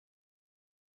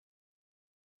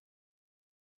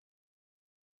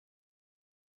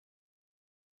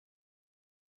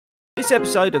This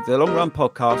episode of the Long Run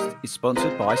Podcast is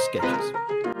sponsored by Skechers.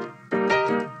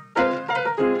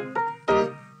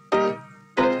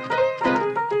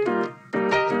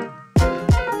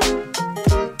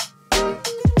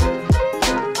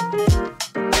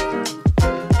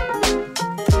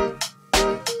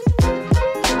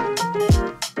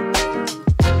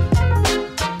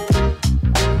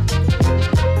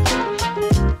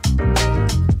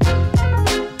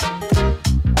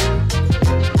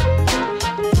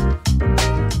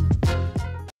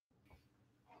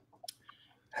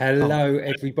 Hello,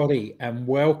 everybody, and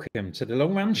welcome to the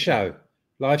Long Run Show,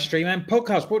 live stream and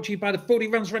podcast brought to you by the 40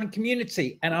 Runs Running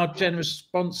community and our generous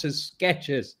sponsors,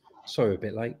 Skechers. Sorry, we're a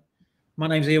bit late. My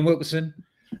name's Ian Wilkerson,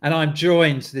 and I'm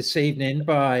joined this evening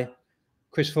by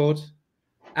Chris Ford.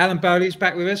 Alan Bowley's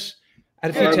back with us.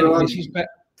 Had a few technical issues, but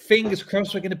fingers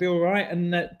crossed we're going to be all right.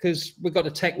 And because we've got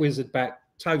the tech wizard back,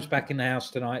 Tobe's back in the house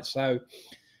tonight, so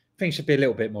things should be a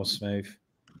little bit more smooth.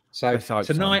 So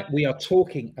tonight we are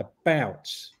talking about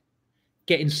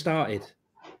getting started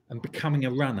and becoming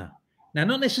a runner. Now,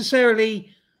 not necessarily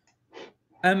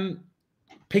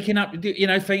picking up,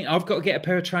 thinking I've got to get a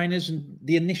pair of trainers and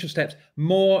the initial steps,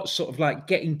 more sort of like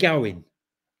getting going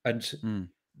and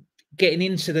getting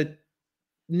into the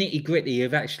nitty gritty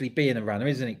of actually being a runner,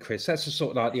 isn't it, Chris? That's the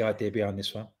sort of like the idea behind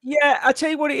this one. Yeah, I'll tell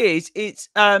you what it is. It's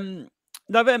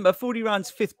November, 40 Run's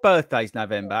 5th birthday is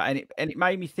November, and it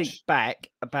made me think back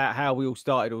about how we all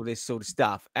started all this sort of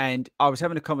stuff. And I was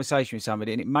having a conversation with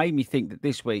somebody, and it made me think that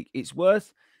this week it's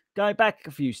worth going back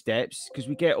a few steps because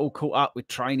we get all caught up with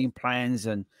training plans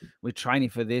and we're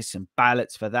training for this and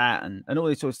ballots for that and all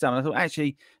this sort of stuff. And I thought,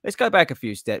 actually, let's go back a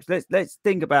few steps. Let's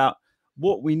think about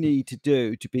what we need to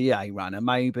do to be a runner.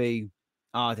 Maybe,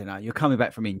 I don't know, you're coming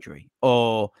back from injury,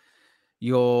 or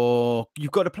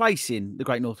you've got a place in the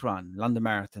Great North Run, London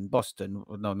Marathon, Boston.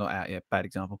 No, not out yet. Bad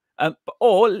example.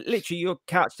 Or literally you're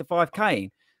couched to 5K.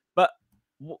 But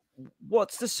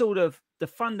what's the sort of the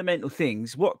fundamental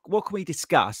things? What can we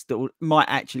discuss that might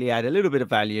actually add a little bit of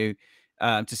value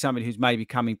to somebody who's maybe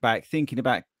coming back, thinking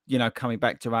about coming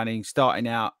back to running, starting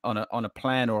out on a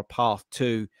plan or a path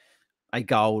to a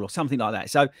goal or something like that.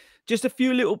 So just a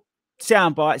few little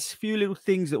sound bites, a few little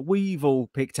things that we've all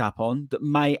picked up on that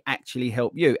may actually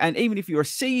help you. And even if you're a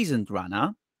seasoned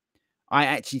runner, I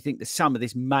actually think that some of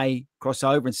this may cross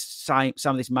over and some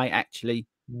of this may actually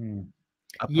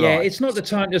apply. Yeah, it's not the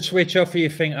time to switch off or you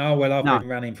think, oh, well, I've been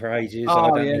running for ages. I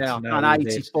don't need to know done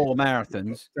 84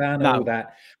 marathons. All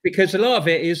that. Because a lot of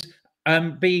it is a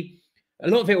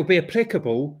lot of it will be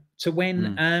applicable to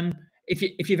when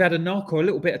if you've had a knock or a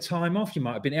little bit of time off, you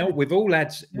might have been ill. We've all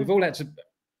had to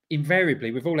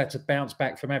invariably, we've all had to bounce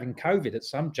back from having COVID at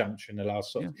some juncture in the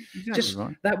last sort of just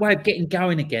that way of getting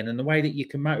going again and the way that you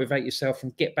can motivate yourself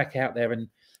and get back out there and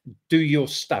do your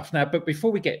stuff. Now, but before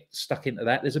we get stuck into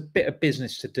that, there's a bit of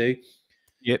business to do.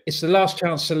 Yep. It's the last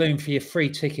chance saloon for your free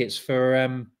tickets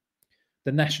for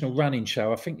the National Running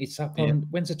Show. I think it's up on,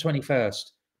 when's the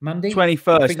 21st? Monday?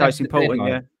 21st, that's important,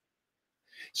 yeah.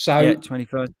 So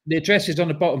 21st. The address is on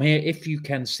the bottom here. If you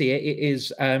can see it, it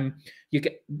is you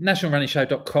get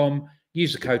nationalrunningshow.com,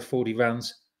 use the code 40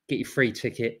 runs, get your free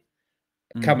ticket,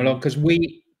 come along, because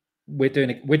we're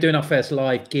doing our first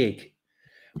live gig,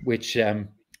 which we're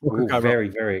all very,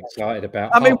 very excited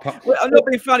about. I mean, I'm not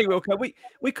being funny, Wilco.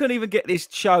 We couldn't even get this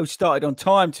show started on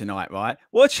time tonight, right?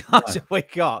 What chance have we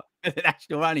got at the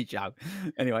National Running Show?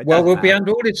 Anyway, well, we'll be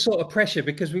under all this sort of pressure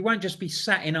because we won't just be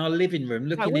sat in our living room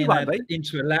looking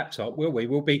into a laptop, will we?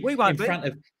 We'll be in front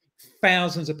of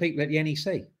thousands of people at the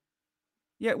NEC.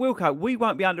 Yeah, Wilco, we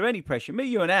won't be under any pressure. Me,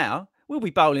 you and Al, we'll be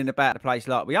bowling about the place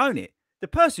like we own it. The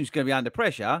person who's going to be under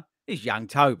pressure is young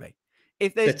Toby.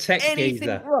 If there's anything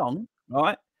wrong,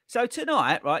 right? So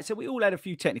tonight, right, so we all had a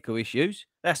few technical issues.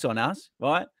 That's on us,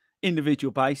 right?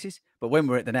 Individual basis. But when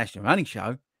we're at the National Running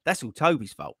Show, that's all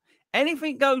Toby's fault.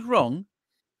 Anything goes wrong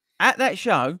at that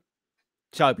show,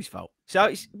 Toby's fault. So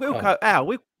it's Wilco, Al,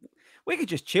 we can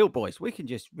just chill, boys. We can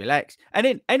just relax. And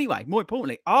then, anyway, more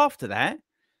importantly, after that,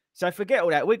 so forget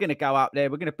all that. We're going to go up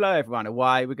there. We're going to blow everyone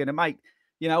away. We're going to make,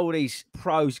 all these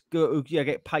pros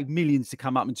get paid millions to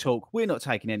come up and talk. We're not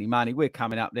taking any money. We're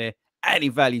coming up there,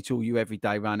 adding value to all you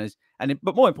everyday runners.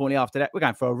 But more importantly, after that, we're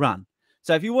going for a run.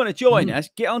 So if you want to join us,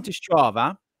 get onto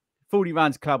Strava, 40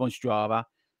 Runs Club on Strava.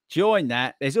 Join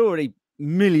that. There's already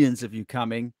millions of you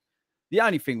coming. The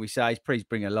only thing we say is please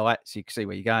bring a light so you can see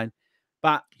where you're going.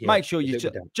 But make sure you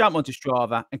jump onto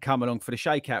Strava and come along for the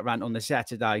shakeout run on the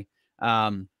Saturday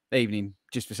evening,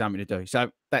 just for something to do.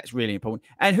 So that's really important.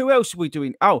 And who else are we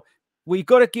doing? Oh, we've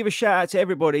got to give a shout out to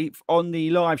everybody on the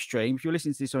live stream. If you're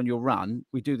listening to this on your run,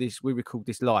 we record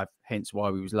this live, hence why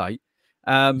we was late.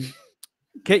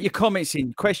 Get your comments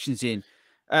in, questions in.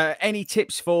 Any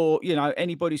tips for, you know,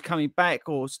 anybody who's coming back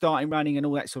or starting running and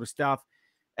all that sort of stuff.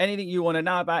 Anything you want to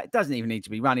know about, it doesn't even need to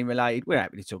be running related. We're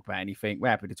happy to talk about anything. We're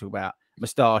happy to talk about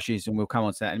moustaches, and we'll come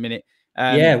on to that in a minute.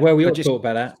 Yeah, well, we But ought to just talk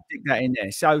about that. stick that in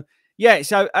there. So, yeah,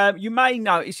 so you may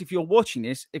notice if you're watching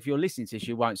this, if you're listening to this,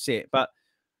 you won't see it. But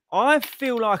I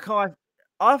feel like I've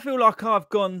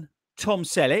gone Tom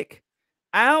Selleck.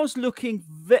 Al's looking.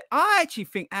 I actually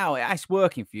think Al, that's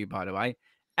working for you, by the way.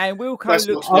 And Wilco That's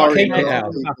looks not like worrying a lot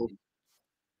of people.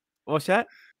 What's that?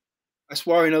 That's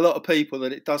worrying a lot of people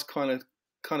that it does kind of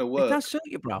work. It does suit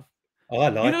you, bruv. Oh, I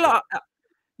like it.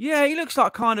 Yeah, he looks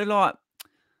like kind of like,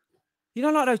 you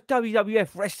know, like those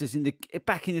WWF wrestlers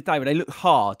back in the day when they look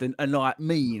hard and like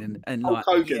mean and Hulk like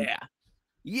Hogan.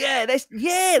 yeah, the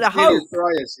Julius Hulk.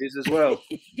 Reyes is as well.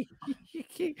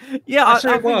 Yeah, I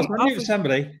saw it was. I knew it was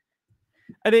somebody.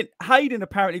 And then Hayden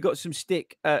apparently got some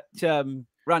stick at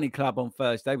Running Club on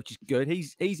Thursday, which is good.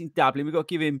 He's in Dublin. We've got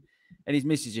to give him and his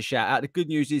missus a shout out. The good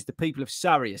news is the people of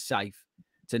Surrey are safe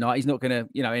tonight. He's not going to,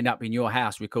 you know, end up in your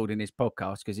house recording this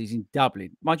podcast because he's in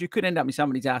Dublin. Mind you, could end up in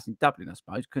somebody's house in Dublin, I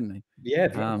suppose, couldn't he?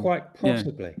 Yeah, quite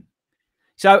possibly. Yeah.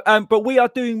 So, but we are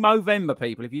doing Movember,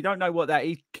 people. If you don't know what that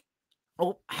is,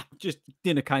 oh, just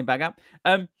dinner came back up.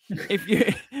 If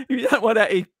you don't know what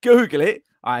that is, Google it.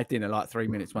 I had dinner like 3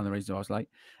 minutes, one of the reasons I was late.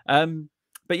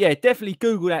 But yeah, definitely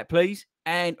Google that, please,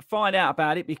 and find out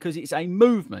about it because it's a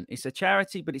movement. It's a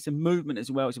charity, but it's a movement as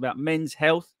well. It's about men's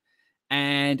health.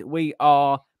 And we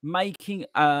are making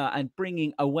and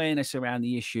bringing awareness around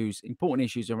the issues, important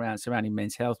issues surrounding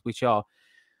men's health, which are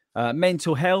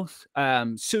mental health,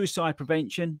 suicide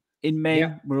prevention in men.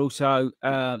 Yeah. We're also,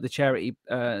 the charity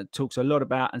talks a lot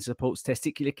about and supports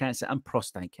testicular cancer and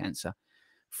prostate cancer.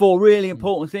 4 really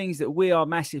important things that we are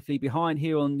massively behind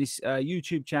here on this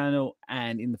YouTube channel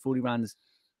and in the 40 Runs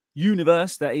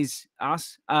universe. That is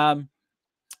us. So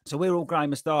we're all growing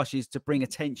moustaches to bring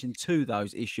attention to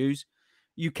those issues.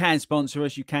 You can sponsor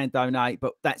us, you can donate,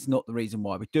 but that's not the reason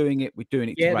why we're doing it. We're doing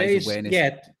it to raise awareness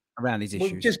around these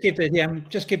issues. Well, just give the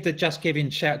Just Giving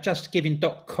shout,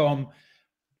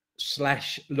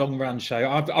 justgiving.com/long run show.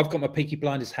 I've got my Peaky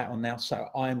Blinders hat on now, so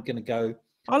I'm going to go.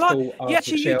 I like. Yeah,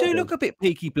 actually, you do look a bit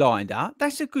Peaky Blinder.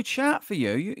 That's a good shout for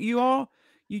you. You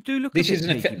do look. This is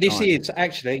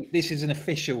an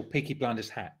official Peaky Blinders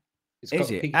hat. Is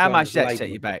it? How much that set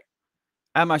you back?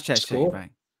 How much that set you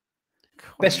back?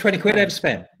 Best 20 quid ever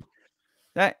spent.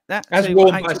 That as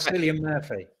worn by Cillian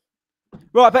Murphy.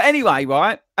 Right, but anyway,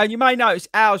 right, and you may notice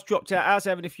Al's dropped out. Al's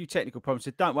having a few technical problems,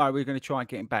 so don't worry, we're going to try and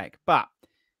get him back. But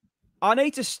I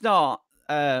need to start,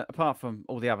 apart from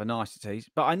all the other niceties,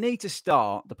 but I need to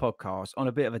start the podcast on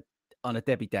a bit of a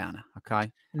Debbie Downer,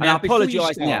 okay? And I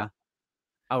apologise now.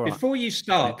 All right. Before you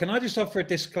start, can I just offer a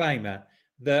disclaimer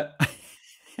that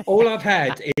all I've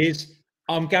had is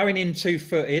I'm going in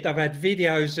 2-footed. I've had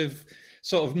videos of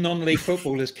sort of non-league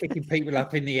footballers kicking people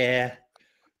up in the air.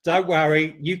 Don't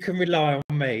worry, you can rely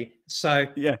on me. So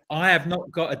yeah, I have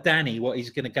not got a Danny what he's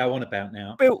going to go on about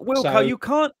now. Wilco, so, you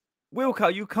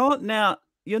can't now.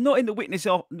 You're not in the witness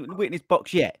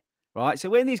box yet, right?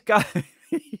 So when this guy,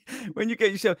 when you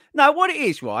get yourself, no, what it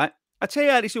is, right? I'll tell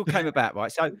you how this all came about,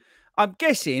 right? So I'm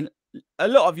guessing a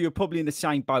lot of you are probably in the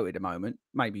same boat at the moment.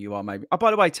 Maybe you are, maybe. Oh,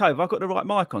 by the way, Tove, I've got the right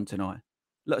mic on tonight.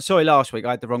 Look, sorry, last week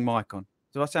I had the wrong mic on.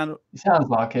 Do I sound? It sounds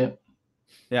like it.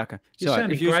 Yeah, okay.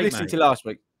 Sorry, if you were listening to last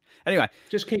week. Anyway,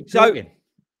 just keep talking.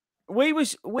 We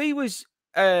was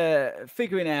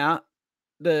figuring out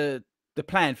the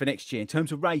plan for next year in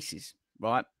terms of races,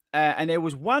 right? And there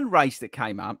was one race that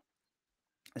came up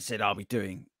and said, "Are we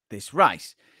doing this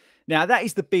race?" Now that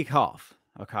is the Big Half.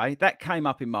 Okay, that came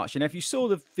up in March, and if you saw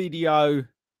the video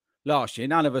last year,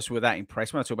 none of us were that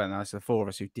impressed. When I talk about that, the 4 of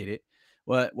us who did it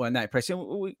weren't that impressed.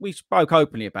 And we spoke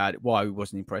openly about it, why we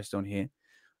wasn't impressed on here.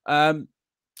 And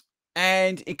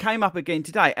it came up again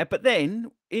today. But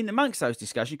then in amongst those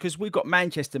discussions, because we've got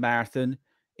Manchester Marathon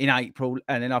in April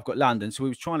and then I've got London. So we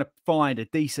was trying to find a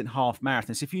decent half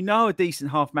marathon. So if you know a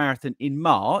decent half marathon in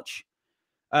March,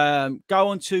 go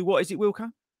on to, what is it,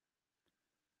 Wilco?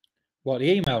 What,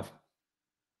 the email?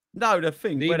 No, the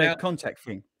thing, where they contact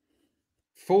thing.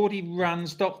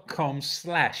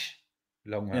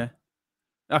 40runs.com/long run. Yeah.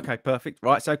 Okay, perfect.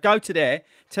 Right. So go to there.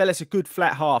 Tell us a good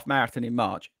flat half marathon in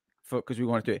March because we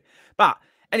want to do it. But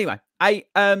anyway,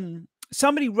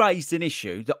 somebody raised an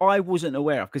issue that I wasn't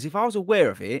aware of because if I was aware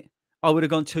of it, I would have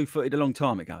gone 2-footed a long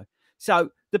time ago.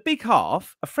 So the Big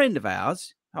Half, a friend of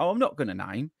ours, I'm not going to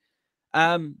name,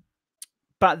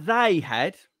 but they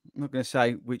had, I'm not going to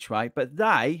say which way, but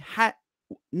they had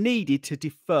needed to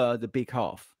defer the Big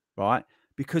Half, right?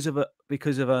 Because of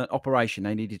an operation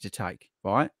they needed to take,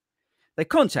 right? They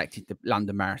contacted the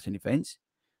London Marathon events.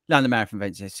 London Marathon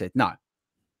events they said no,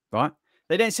 right?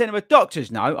 They then sent them a doctor's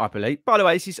note, I believe. By the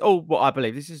way, this is all what I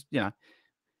believe. This is, and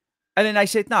then they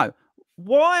said no.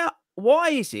 Why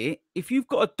is it if you've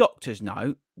got a doctor's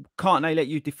note, can't they let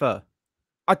you defer?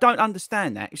 I don't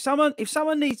understand that. If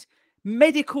someone needs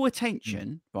medical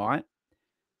attention, right,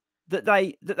 that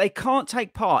they can't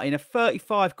take part in a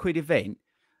 35 quid event,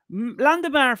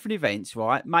 London Marathon events,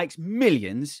 right, makes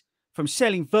millions from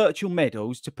selling virtual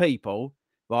medals to people,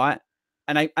 right,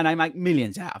 and they make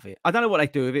millions out of it. I don't know what they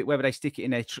do with it, whether they stick it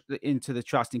into the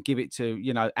trust and give it to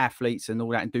athletes and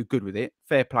all that and do good with it.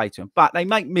 Fair play to them, but they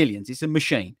make millions. It's a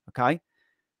machine, okay.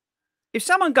 If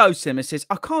someone goes to them and says,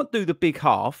 "I can't do the big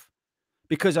half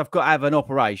because I've got to have an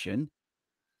operation,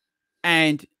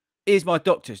 and here's my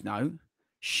doctor's note,"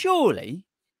 surely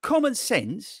common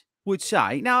sense would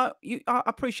say, now, I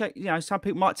appreciate, some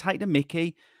people might take the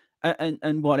mickey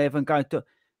and whatever and go,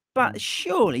 but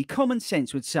surely common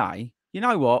sense would say, you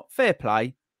know what, fair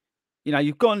play.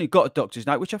 You've got a doctor's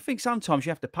note, which I think sometimes you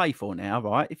have to pay for now,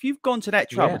 right? If you've gone to that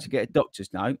trouble to get a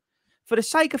doctor's note, for the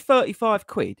sake of 35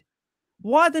 quid,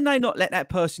 why did they not let that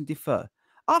person defer?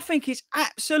 I think it's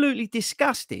absolutely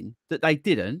disgusting that they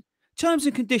didn't. Terms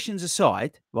and conditions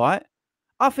aside, right?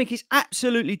 I think it's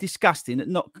absolutely disgusting that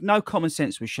no common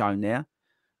sense was shown there.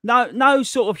 No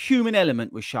sort of human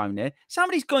element was shown there.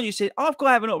 Somebody's gone, you said, "I've got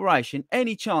to have an operation.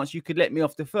 Any chance you could let me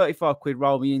off the 35 quid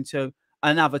roll me into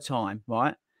another time,"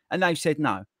 right? And they've said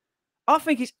no. I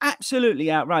think it's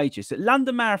absolutely outrageous that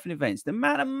London Marathon events, the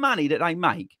amount of money that they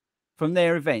make from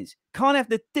their events, can't have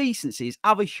the decency as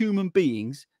other human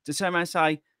beings to turn around and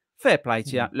say, "Fair play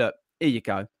to you. Look, here you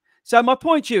go." So my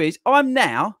point to you is, I'm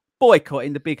now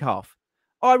boycotting the big half.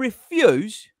 I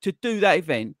refuse to do that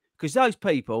event because those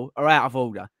people are out of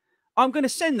order. I'm going to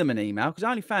send them an email because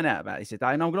I only found out about this today,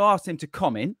 and I'm going to ask them to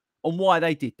comment on why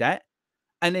they did that.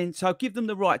 And then so give them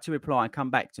the right to reply and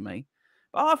come back to me.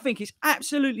 But I think it's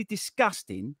absolutely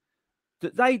disgusting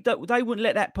that they wouldn't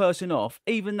let that person off,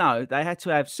 even though they had to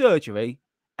have surgery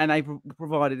and they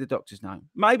provided a doctor's note.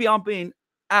 Maybe I'm being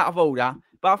out of order,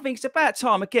 but I think it's about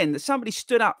time again that somebody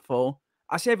stood up for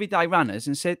us everyday runners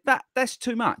and said that's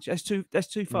too much. That's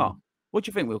too far. What do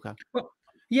you think, Wilco? Well,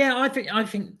 yeah, I think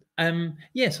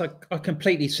yes, I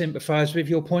completely sympathise with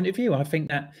your point of view. I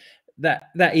think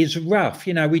that is rough.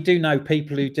 We do know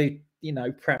people who do,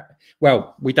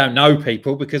 well, we don't know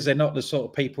people because they're not the sort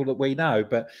of people that we know,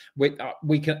 but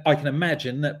I can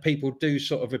imagine that people do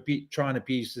sort of try and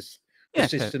abuse the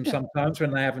system sometimes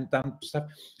when they haven't done stuff.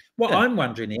 What I'm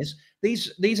wondering is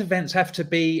these events have to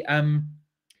be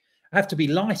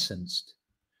licensed,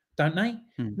 don't they?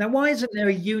 Now, why isn't there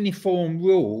a uniform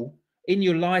rule in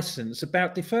your license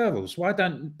about deferrals? Why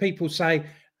don't people say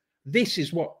this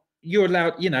is what you're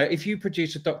allowed? If you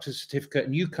produce a doctor's certificate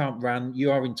and you can't run,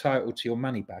 you are entitled to your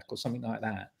money back or something like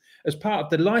that as part of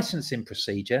the licensing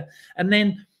procedure, and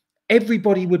then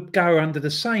everybody would go under the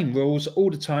same rules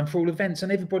all the time for all events,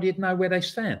 and everybody would know where they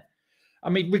stand. I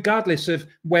mean, regardless of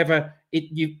whether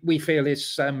we feel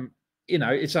it's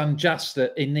it's unjust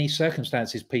that in these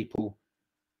circumstances people,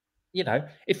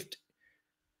 if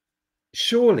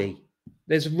surely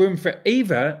there's room for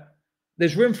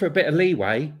a bit of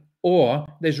leeway, or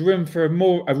there's room for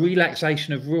a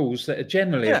relaxation of rules that are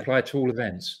generally applied to all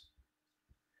events.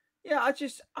 Yeah, I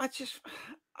just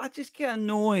get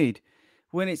annoyed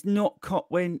when it's not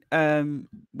when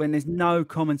there's no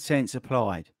common sense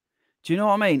applied. Do you know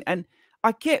what I mean? And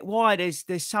I get why there's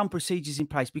some procedures in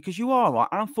place, because you are right.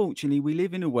 Unfortunately, we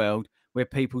live in a world where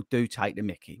people do take the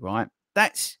mickey, right?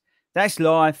 That's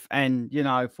life, and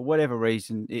for whatever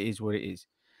reason, it is what it is.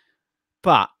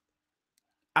 But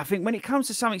I think when it comes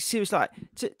to something serious, like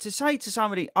to say to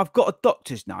somebody, "I've got a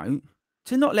doctor's note,"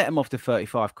 to not let them off the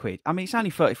 35 quid. I mean, it's only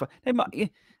 35.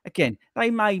 They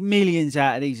made millions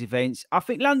out of these events. I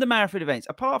think London Marathon events,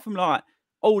 apart from like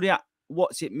all the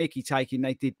Mickey taking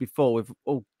they did before with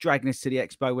all dragging us to the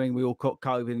expo when we all caught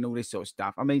COVID and all this sort of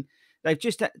stuff. I mean, they've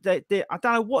just, I don't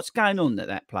know what's going on at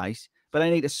that place, but they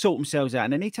need to sort themselves out,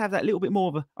 and they need to have that little bit more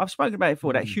of a, I've spoken about it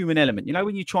before, that human element.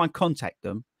 When you try and contact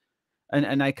them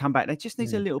and they come back, they just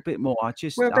need a little bit more. I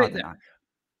don't know.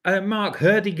 Mark,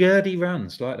 Hurdy-Gurdy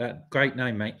Runs, like that. Great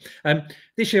name, mate.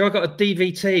 This year I got a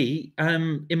DVT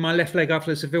in my left leg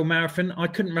after the Seville Marathon. I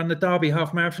couldn't run the Derby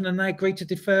half marathon, and they agreed to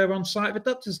defer on site of a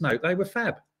doctor's note. They were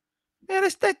fab. Yeah,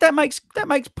 that makes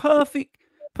perfect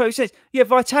sense. Yeah,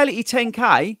 Vitality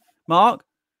 10K, Mark,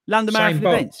 London Marathon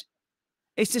events.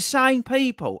 It's the same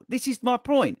people. This is my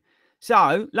point.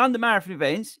 So London Marathon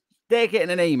events, they're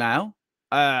getting an email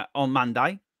on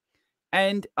Monday.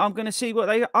 and I'm going to see what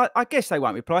they. I guess they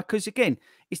won't reply because again,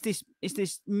 it's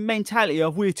this mentality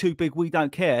of we're too big, we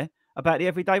don't care about the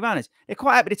everyday runners. They're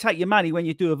quite happy to take your money when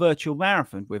you do a virtual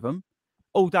marathon with them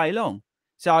all day long.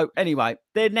 So anyway,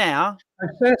 they're now.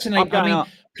 Certainly, I mean,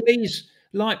 please,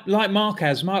 like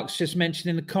Mark's just mentioned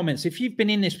in the comments, if you've been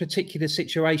in this particular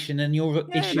situation and your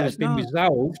issue has been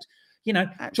resolved, you know,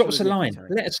 drop us a line,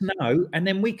 let us know, and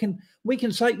then we can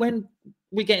say when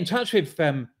we get in touch with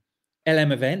LM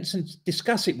Events and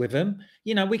discuss it with them.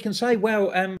 You know, we can say,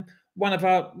 well, one of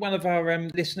our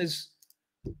listeners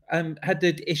had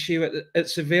the issue at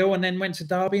Seville and then went to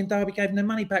Derby, and Derby gave them their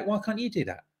money back. Why can't you do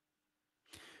that?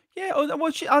 Yeah,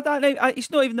 well, I don't know.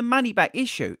 It's not even the money back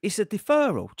issue. It's a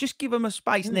deferral. Just give them a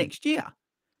space next year.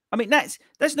 I mean, that's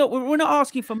not. We're not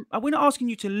asking for. We're not asking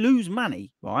you to lose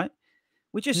money, right?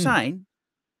 We're just saying,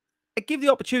 give the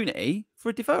opportunity for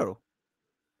a deferral.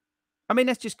 I mean,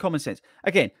 that's just common sense.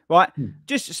 Again, right?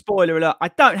 Just a spoiler alert. I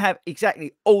don't have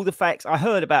exactly all the facts. I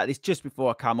heard about this just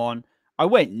before I come on. I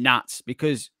went nuts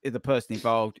because the person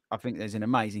involved, I think there's an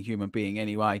amazing human being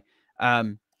anyway.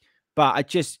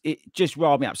 But it just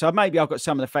riled me up. So maybe I've got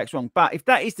some of the facts wrong. But if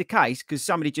that is the case, because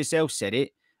somebody just else said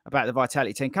it about the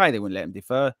Vitality 10K, they wouldn't let them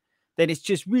defer, then it's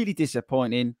just really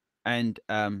disappointing. And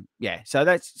yeah, so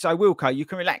Wilco, you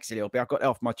can relax a little bit. I got it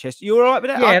off my chest. You all right with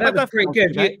that? Yeah, that was pretty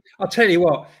good. I'll tell you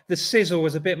what, the sizzle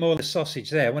was a bit more the sausage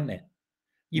there, wasn't it?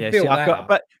 You built that up.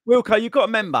 But Wilco, you've got to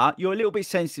remember, you're a little bit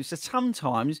sensitive. So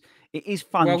sometimes it is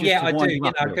fun. Well, yeah, I do. You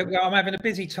know, I'm having a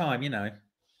busy time, you know.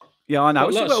 Yeah, I know.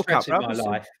 It's a lot of stress in my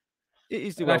life. It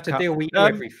is the I have to deal with you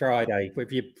every Friday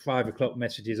with your 5 o'clock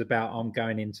messages about I'm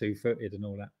going in 2-footed and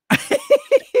all that.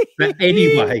 But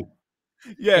anyway,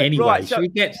 right, so we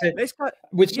get to.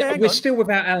 We're still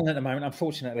without Alan at the moment.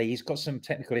 Unfortunately, he's got some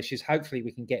technical issues. Hopefully,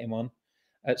 we can get him on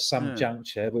at some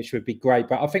juncture, which would be great.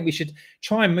 But I think we should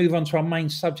try and move on to our main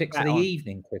subject of the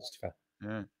evening, Christopher.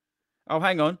 Yeah. Oh,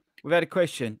 hang on. We've had a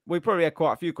question. We probably had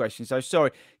quite a few questions. So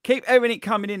sorry. Keep everything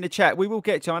coming in the chat. We will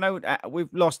get to. I know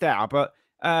we've lost out, but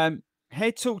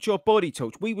head torch or body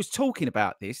torch. We was talking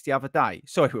about this the other day.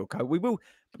 Sorry, Wilco. We will.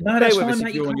 No, that's fine,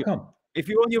 mate. If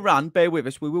you're on your run, bear with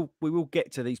us. We will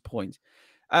get to these points.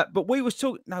 But we was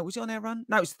talking. No, was it on our run?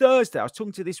 No, it's Thursday. I was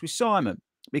talking to this with Simon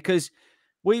because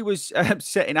we was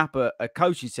setting up a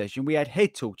coaching session. We had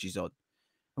head torches on,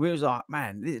 and we was like,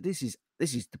 man, this is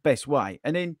the best way.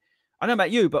 And then I don't know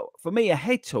about you, but for me, a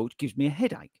head torch gives me a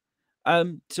headache.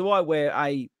 So I wear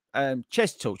a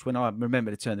chest torch when I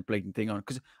remember to turn the bleeding thing on,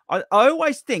 because I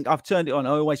always think I've turned it on. I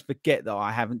always forget that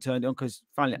I haven't turned it on because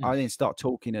finally I then start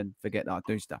talking and forget that I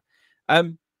do stuff.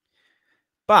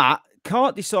 But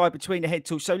can't decide between the head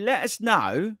torch. So let us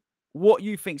know what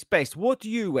you think's best. What do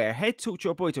you wear, head torch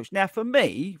or body torch? Now, for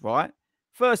me, right,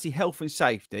 firstly, health and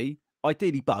safety,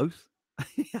 ideally both.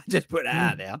 Just put that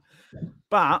out there.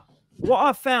 But what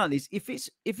I've found is if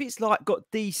it's like got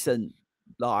decent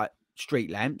like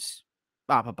street lamps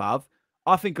up above,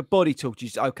 I think a body torch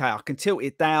is okay. I can tilt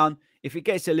it down. If it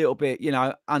gets a little bit, you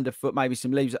know, underfoot, maybe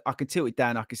some leaves, I can tilt it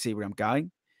down. I can see where I'm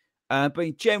going. But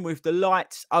in general, if the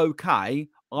light's okay,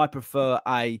 I prefer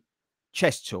a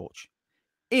chest torch.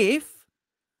 If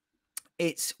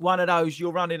it's one of those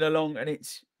you're running along and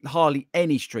it's hardly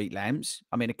any street lamps,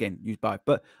 I mean, again, use both,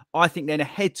 but I think then a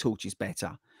head torch is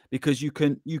better because you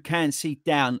can see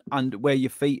down under where your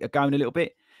feet are going a little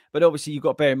bit. But obviously, you've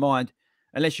got to bear in mind,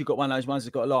 unless you've got one of those ones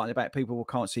that's got a light in the back, people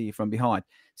can't see you from behind.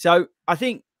 So I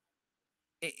think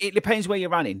it depends where you're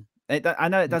running. I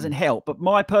know it doesn't help, but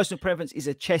my personal preference is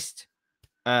a chest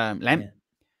lamp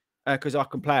because I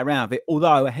can play around with it.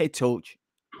 Although a head torch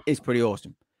is pretty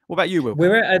awesome. What about you, Will?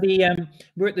 We're at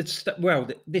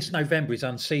this November is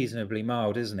unseasonably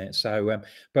mild, isn't it? So,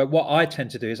 but what I tend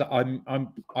to do is I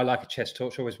like a chest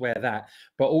torch. I always wear that,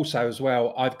 but also as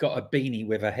well, I've got a beanie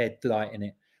with a headlight in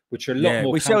it, which are a lot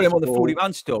more. We sell them on the 40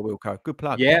 Run store, Wilco. Good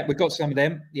plug. Yeah, we've got some of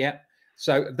them. Yeah,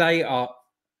 so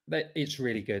it's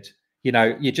really good. You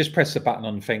know, you just press the button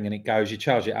on the thing and it goes. You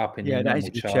charge it up in your normal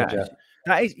charger.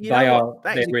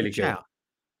 They're really good.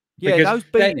 Yeah, those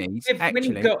beanies. When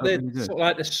you've got the sort of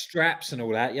like the straps and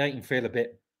all that, you can feel a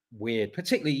bit weird.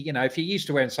 Particularly, you know, if you're used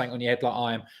to wearing something on your head like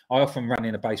I am. I often run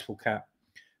in a baseball cap.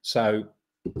 So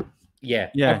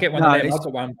yeah, I'll get one of them. I've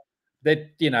got one.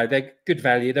 They're good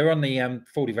value. They're on the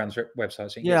 40 Runs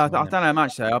website. So I don't know how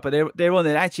much they are, but they're on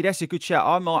there. Actually, that's a good shout.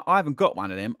 I haven't got one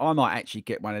of them. I might actually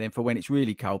get one of them for when it's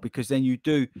really cold, because then you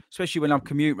do, especially when I'm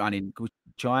commute running, which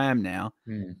I am now,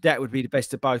 that would be the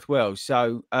best of both worlds.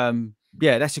 So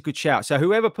yeah, that's a good shout. So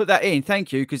whoever put that in,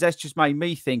 thank you, because that's just made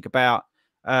me think about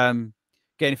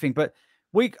getting a thing. But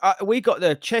we got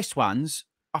the chest ones.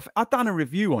 I've done a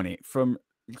review on it from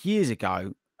years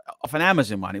ago. off an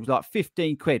Amazon one. It was like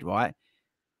 15 quid, right?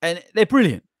 And they're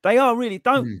brilliant. They are really.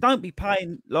 Don't be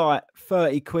paying like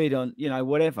 30 quid on, you know,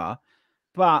 whatever.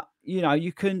 But you know,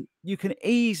 you can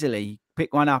easily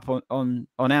pick one up on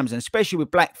Amazon, especially with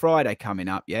Black Friday coming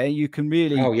up. Yeah, you can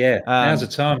really. Oh yeah, now's the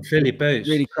time. Fill your boots.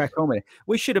 Really crack on with it.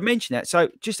 We should have mentioned that. So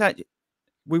just that,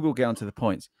 we will get on to the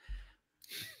points.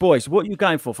 Boys, what are you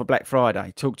going for Black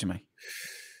Friday? Talk to me.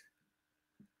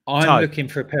 I'm looking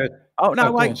for a pair of... Oh,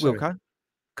 no, wait, Wilco.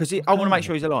 Because I want to make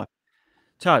sure he's alive.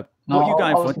 Tobe, what are you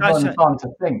going for? Don't time to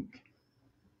think.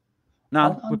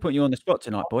 No, we're putting you on the spot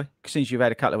tonight, boy, since you've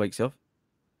had a couple of weeks off.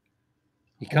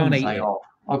 You can't eat it.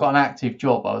 I've got an active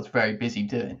job I was very busy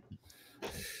doing.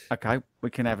 Okay, we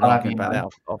can have an argument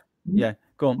about that. Yeah,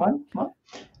 go on. What?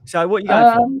 So what are you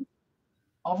going for?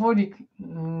 I've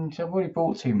already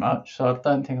bought too much, so I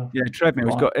don't think I've... Yeah,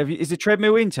 treadmill's got... Is the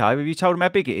treadmill in, Tobe? Have you told him how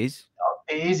big it is?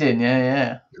 It is in,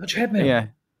 yeah. A treadmill?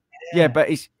 Yeah,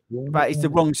 but it's the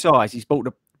wrong size. He's bought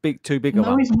too big of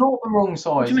one. No, it's not the wrong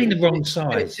size. What do you mean the wrong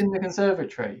size? It fits in the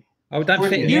conservatory. Oh, don't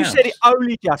fit in the You house. said it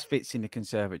only just fits in the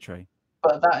conservatory.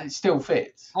 But that it still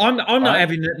fits. I'm not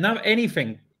having...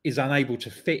 anything is unable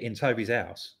to fit in Toby's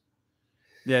house.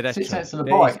 Yeah, that's true. 6 sets of the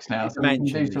bikes now, so we can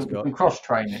do some cross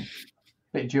training.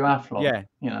 Bit of duathlon. Yeah.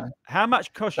 You know. How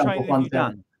much cross training have you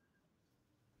done?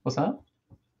 What's that?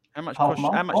 How much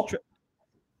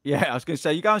yeah, I was going to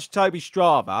say, you go on Toby's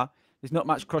Strava, there's not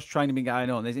much cross training been going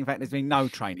on. In fact, there's been no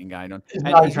training going on. There's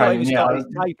and no he's not even training, started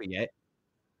his taper yet.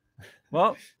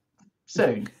 What?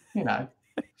 Soon, you know.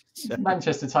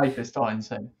 Manchester taper starting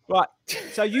soon. Right.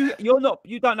 So you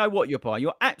don't know what you're buying.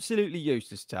 You're absolutely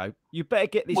useless, Tobe. You better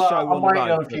get this show on I'm the waiting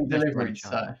road. on a few deliveries,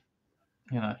 so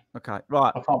you know. Okay,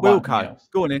 right. I can't Wilco,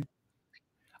 go on in.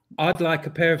 I'd like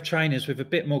a pair of trainers with a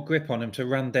bit more grip on them to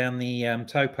run down the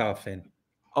towpath in.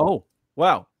 Oh,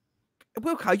 well,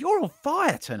 Wilco, you're on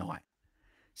fire tonight.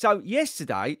 So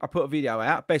yesterday, I put a video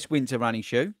out, best winter running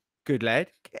shoe. Good lad.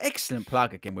 Excellent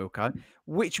plug again, Wilco,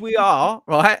 which we are,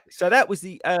 right? So that was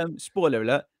the, spoiler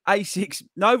alert, A6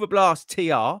 Nova Blast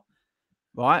TR,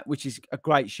 right, which is a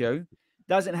great shoe.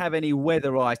 Doesn't have any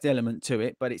weatherized element to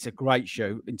it, but it's a great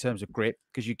shoe in terms of grip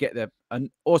because you get the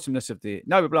awesomeness of the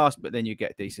Nova Blast, but then you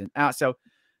get decent outsole.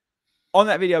 On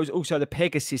that video is also the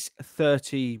Pegasus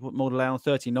 30, what model are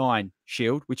 39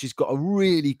 shield, which has got a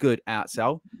really good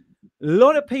outsole. A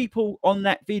lot of people on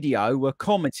that video were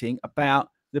commenting about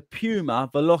the Puma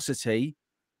Velocity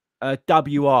WR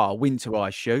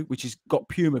winterized shoe, which has got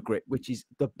Puma grip, which is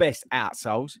the best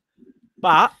outsoles.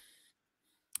 But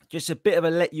just a bit of a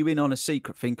let you in on a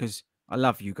secret thing, because I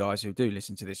love you guys who do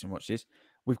listen to this and watch this.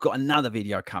 We've got another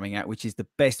video coming out, which is the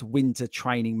best winter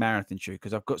training marathon shoe,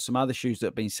 because I've got some other shoes that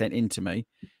have been sent in to me.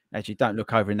 Actually, don't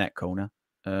look over in that corner.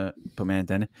 Put my hand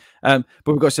down there.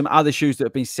 But we've got some other shoes that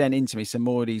have been sent in to me, some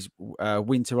more of these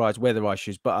winterized, weatherized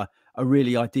shoes, but are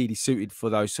really ideally suited for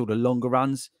those sort of longer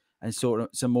runs and sort of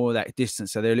some more of that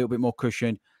distance. So they're a little bit more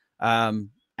cushioned. And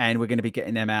we're going to be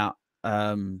getting them out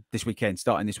this weekend,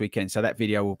 starting this weekend. So that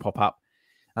video will pop up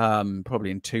probably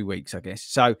in 2 weeks, I guess.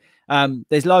 So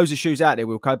there's loads of shoes out there,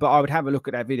 Wilco, but I would have a look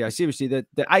at that video. Seriously, the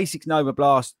A6 Nova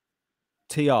Blast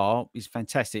TR is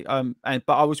fantastic. But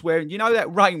I was wearing, you know,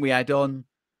 that rain we had on,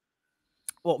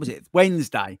 what was it,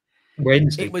 Wednesday?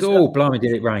 It was, blimey,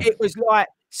 did it rain? It was like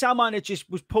someone had just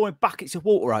was pouring buckets of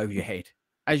water over your head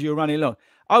as you were running along.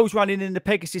 I was running in the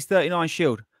Pegasus 39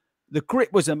 shield. The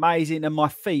grip was amazing, and my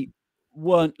feet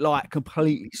weren't like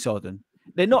completely sodden.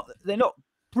 They're not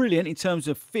brilliant in terms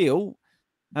of feel,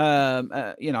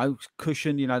 you know,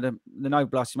 cushion, you know, the Nova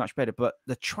Blast is much better, but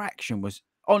the traction was,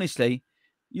 honestly,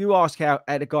 you ask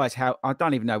the guys how, I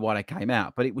don't even know why they came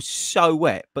out, but it was so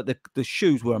wet, but the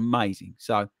shoes were amazing.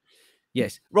 So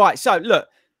yes. Right. So look,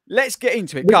 let's get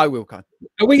into it. Go, Wilco.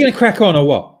 Are we going to crack on or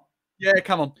what? Yeah,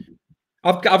 come on.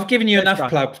 I've given you enough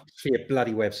plug for your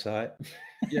bloody website.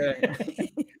 Yeah.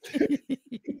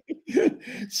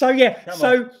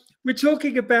 So we're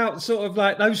talking about sort of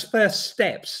like those first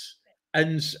steps,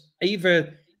 and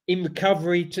either in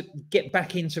recovery to get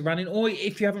back into running, or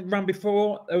if you haven't run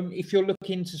before, if you're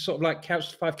looking to sort of like couch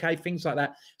to 5K, things like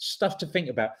that, stuff to think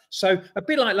about. So a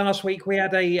bit like last week, we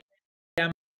had a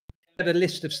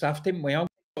list of stuff, didn't we? I'll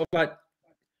sort of like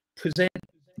present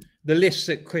the list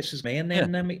that Chris has me, and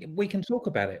then we can talk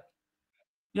about it.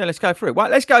 Yeah, let's go through it. Well,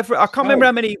 let's go through it. I can't remember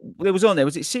how many there was on there.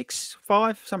 Was it 6,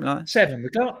 5, something like that? 7 we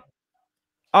got.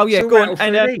 Oh yeah, so go on.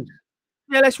 And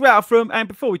yeah, let's rattle through them. And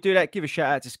before we do that, give a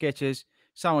shout out to Skechers.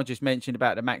 Someone just mentioned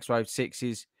about the Max Road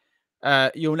 6s.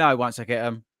 You'll know once I get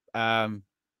them.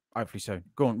 Hopefully soon.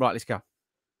 Go on. Right, let's go.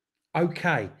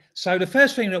 Okay. So the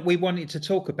first thing that we wanted to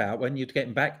talk about when you're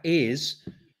getting back is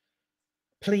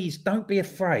please don't be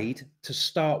afraid to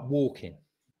start walking.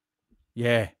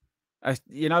 Yeah.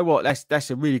 You know what?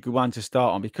 That's a really good one to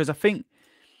start on, because I think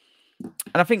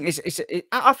I think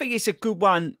it's a good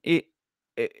one.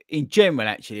 In general,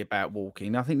 actually, about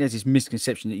walking. I think there's this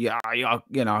misconception that I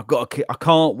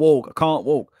can't walk. I can't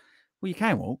walk. Well, you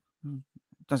can walk.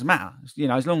 Doesn't matter.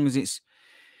 As long as it's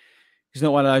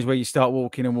not one of those where you start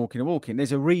walking and walking and walking.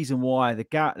 There's a reason why the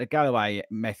Galloway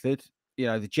method,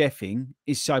 the Jeffing,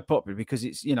 is so popular, because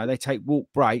it's, they take walk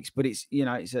breaks, but it's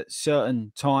at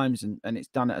certain times and it's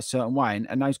done at a certain way.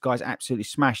 And those guys absolutely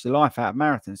smash the life out of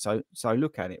marathons. So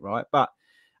look at it, right? But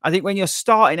I think when you're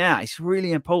starting out, it's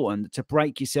really important to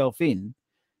break yourself in.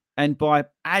 And by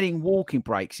adding walking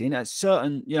breaks in at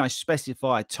certain,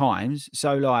 specified times.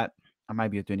 So like,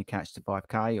 maybe you're doing a catch to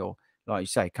 5K, or like you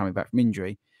say, coming back from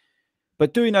injury.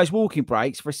 But doing those walking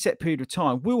breaks for a set period of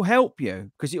time will help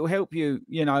you, because it will help you,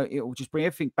 it will just bring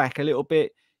everything back a little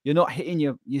bit. You're not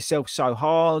hitting yourself so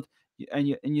hard, and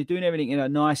you're doing everything in a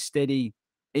nice, steady,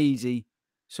 easy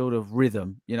sort of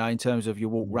rhythm, in terms of your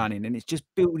walk running. And it's just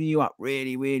building you up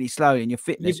really, really slowly, and your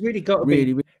fitness. You've really got to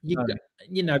really, be,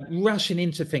 rushing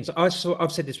into things. I've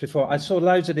said this before. I saw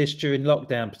loads of this during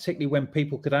lockdown, particularly when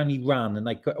people could only run and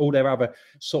they got all their other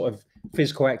sort of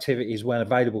physical activities weren't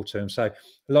available to them. So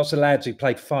lots of lads who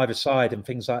played five-a-side and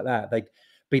things like that, they'd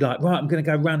be like, right, I'm going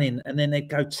to go running, and then they'd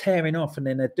go tearing off, and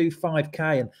then they'd do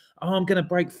 5K, and I'm going to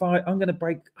break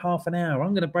half an hour,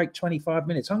 I'm going to break 25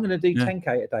 minutes, I'm going to do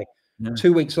 10K a day.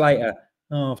 2 weeks later,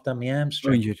 I've done my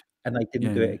hamstring, and they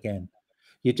didn't do it again.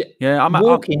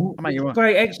 Walking is a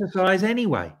great exercise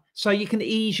anyway, so you can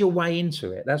ease your way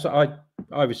into it. That's what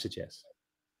I would suggest.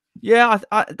 Yeah,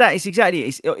 that is exactly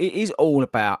it. It is all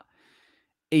about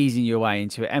easing your way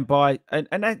into it, and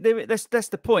that's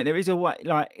the point. There is a way,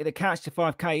 like the Couch to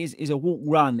 5K is a walk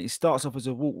run. It starts off as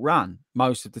a walk run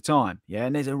most of the time,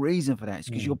 and there's a reason for that. It's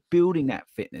because you're building that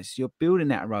fitness, you're building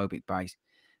that aerobic base.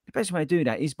 The best way to do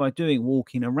that is by doing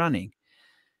walking and running.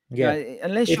 Yeah,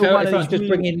 unless if you're I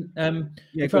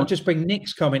just bring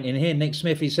Nick's comment in here. Nick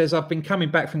Smith, he says, I've been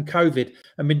coming back from COVID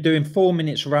and been doing 4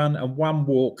 minutes run and 1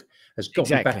 walk has got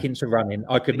me back into running.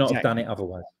 I could not have done it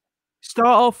otherwise. Start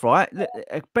off right.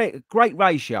 A great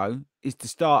ratio is to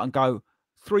start and go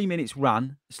 3 minutes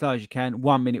run as slow as you can,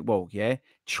 1 minute walk. Yeah,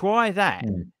 try that.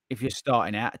 If you're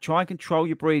starting out, try and control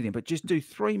your breathing, but just do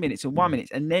 3 minutes and 1 minute,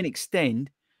 and then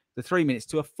extend the 3 minutes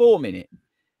to a 4 minute,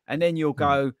 and then you'll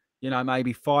go,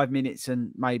 maybe 5 minutes,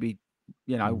 and maybe,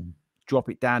 drop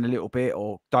it down a little bit,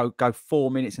 or go 4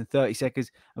 minutes and 30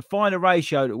 seconds, and find a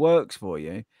ratio that works for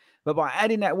you. But by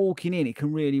adding that walking in, it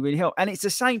can really, really help. And it's the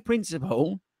same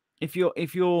principle if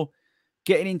you're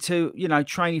getting into,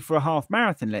 training for a half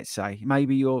marathon. Let's say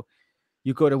maybe you've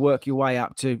got to work your way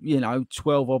up to,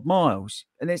 12 odd miles.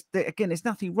 And there's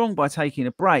nothing wrong by taking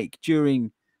a break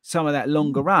during some of that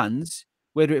longer runs,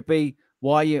 whether it be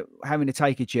while you're having to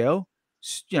take a gel,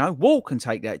 walk and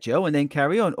take that gel and then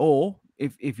carry on. Or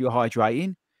if you're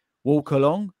hydrating, walk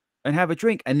along and have a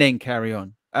drink and then carry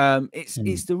on.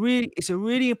 It's a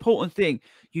really important thing.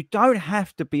 You don't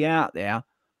have to be out there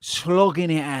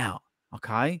slogging it out.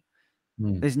 Okay.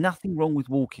 There's nothing wrong with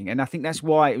walking, and I think that's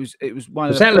why it was one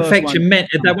of the that'll first affect you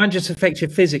that won't just affect you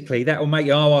physically. That will make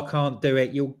you, I can't do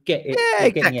it. You'll get it.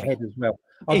 You'll get in your head as well.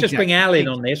 I'll just bring Al in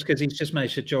on this, because he's just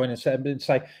managed to join us and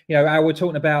say, Al, we're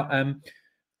talking about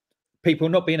people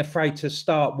not being afraid to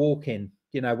start walking,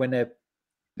 when they're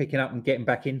picking up and getting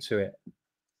back into it.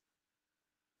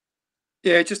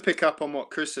 Yeah, just pick up on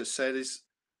what Chris has said. Is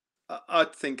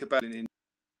I'd think about it in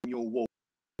your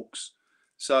walks.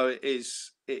 So it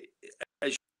is,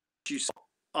 as you say,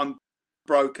 I'm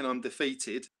broken, I'm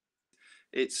defeated.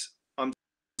 It's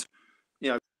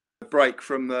break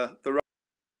from the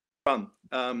run.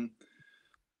 I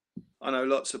know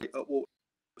lots of at walk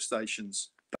stations,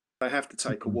 they have to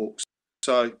take a walk.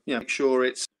 So make sure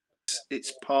it's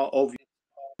part of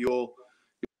your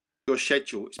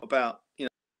schedule. It's about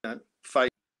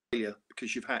failure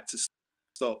because you've had to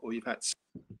stop, or you've had to.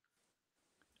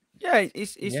 Yeah,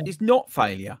 it's not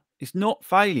failure. It's not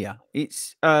failure.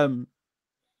 It's I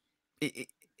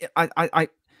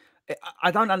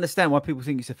don't understand why people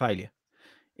think it's a failure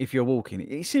if you're walking.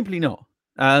 It's simply not.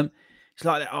 It's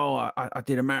like, oh, I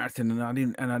did a marathon and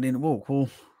I didn't walk. Well,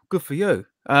 good for you.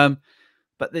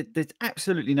 But there's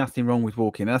absolutely nothing wrong with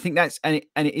walking, and I think it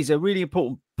is a really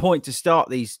important point to start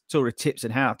these sort of tips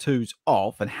and how-tos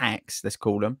off, and hacks, let's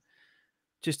call them,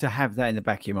 just to have that in the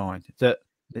back of your mind, that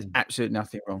there's absolutely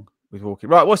nothing wrong with walking.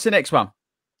 Right, what's the next one?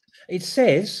 It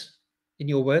says, in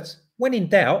your words, when in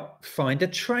doubt, find a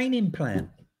training plan.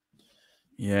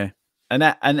 Yeah,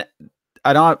 and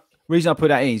reason I put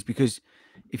that in is because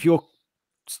if you're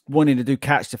wanting to do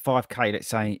Catch to 5K, let's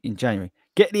say in January,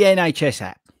 get the NHS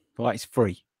app, right? It's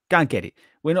free. Go and get it.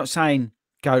 We're not saying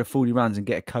go to 40 runs and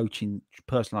get a coaching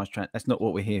personalized train. That's not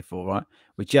what we're here for, right?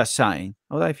 We're just saying,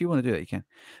 although if you want to do it, you can.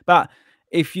 But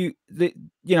if the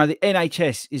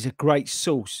NHS is a great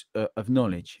source of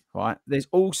knowledge, right? There's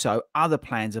also other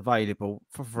plans available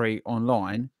for free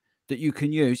online that you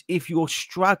can use if you're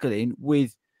struggling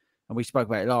with, and we spoke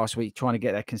about it last week, trying to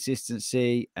get that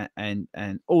consistency and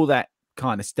all that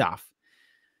kind of stuff.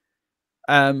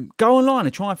 Go online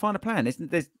and try and find a plan.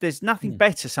 There's nothing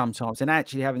better sometimes than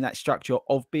actually having that structure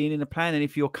of being in a plan. And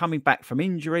if you're coming back from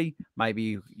injury,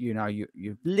 maybe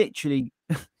you've literally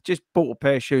just bought a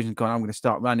pair of shoes and gone, I'm going to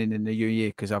start running in the new year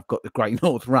because I've got the Great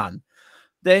North Run.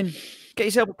 Then get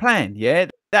yourself a plan. Yeah,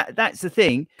 that's the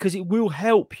thing, because it will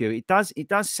help you. It does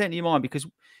center your mind, because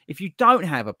if you don't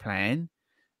have a plan,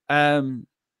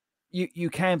 you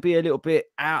can be a little bit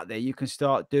out there. You can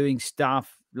start doing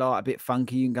stuff like a bit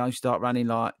funky. You can go start running,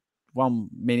 like 1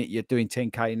 minute you're doing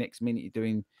 10K, next minute you're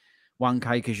doing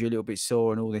 1K because you're a little bit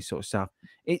sore and all this sort of stuff.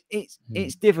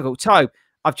 It's difficult. So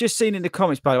I've just seen in the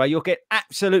comments, by the way, you'll get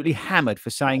absolutely hammered for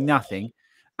saying nothing.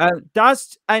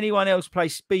 Does anyone else play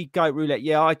Speed Goat Roulette?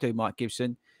 Yeah, I do, Mike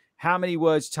Gibson. How many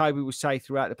words Toby will say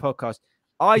throughout the podcast?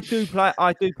 I do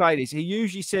play this. He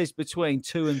usually says between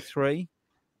 2 and 3.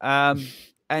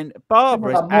 And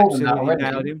Barbara's absolutely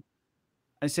nailed him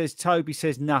and says Toby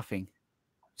says nothing.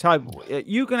 Toby,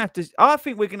 you're going to have to, I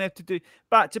think we're going to have to do,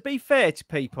 but to be fair to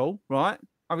people, right,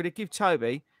 I'm going to give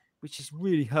Toby, which just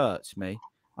really hurts me,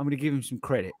 I'm going to give him some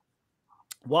credit.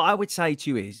 What I would say to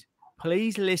you is,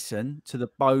 please listen to the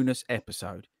bonus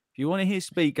episode. If you want to hear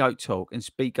Speed Goat talk and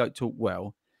Speed Goat talk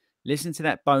well, listen to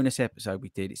that bonus episode we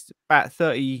did. It's about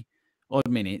 30 odd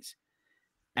minutes.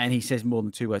 And he says more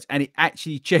than 2 words. And it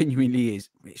actually genuinely is.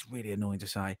 It's really annoying to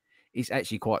say. It's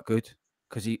actually quite good,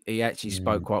 because he actually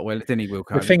spoke quite well, didn't he,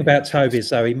 Wilco? The thing about Toby is,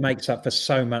 though, he makes up for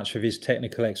so much of his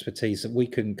technical expertise that we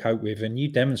couldn't cope with. And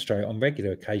you demonstrate on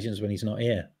regular occasions when he's not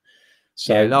here.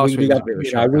 So yeah, last week was a bit of a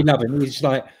shocker. We love him. He's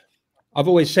like, I've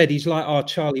always said, he's like our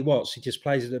Charlie Watts. He just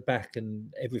plays at the back and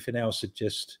everything else would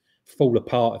just fall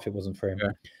apart if it wasn't for him.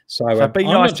 Yeah. So I'm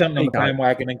not jumping on the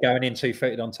bandwagon and going in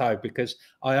 2-footed on Toby, because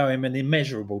I owe him an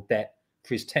immeasurable debt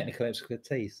for his technical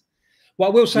expertise. What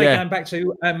I will say, going back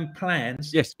to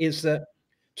plans, is that,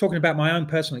 talking about my own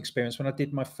personal experience, when I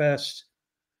did my first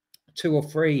 2 or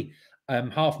 3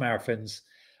 half marathons,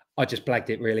 I just blagged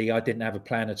it, really. I didn't have a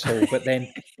plan at all. But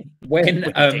then when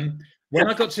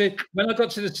I got to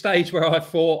the stage where I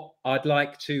thought I'd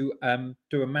like to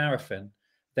do a marathon,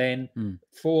 then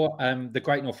for the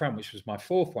Great North Run, which was my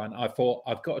 4th one, I thought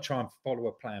I've got to try and follow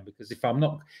a plan, because if I'm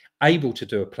not able to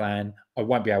do a plan, I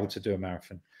won't be able to do a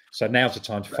marathon. So now's the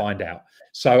time to find out.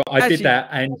 So I did that,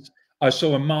 and I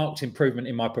saw a marked improvement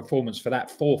in my performance for that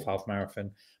 4th half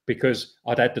marathon, because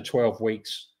I'd had the 12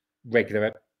 weeks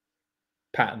regular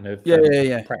pattern of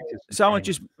practice. Someone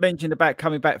just mentioned about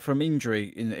coming back from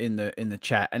injury in the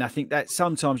chat, and I think that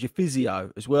sometimes your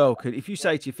physio as well could, if you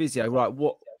say to your physio, right,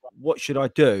 what should I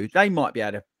do? They might be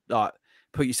able to like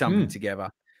put you something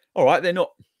together. All right, they're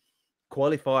not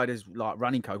qualified as like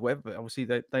running coach, whatever, but obviously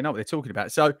they know what they're talking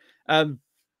about. So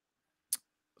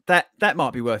that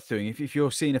might be worth doing. If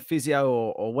you're seeing a physio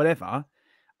or whatever,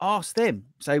 ask them.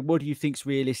 Say, what do you think's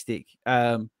realistic?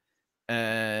 So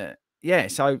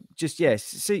just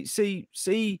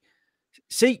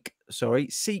seek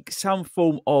some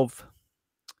form of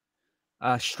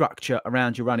structure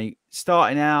around your running,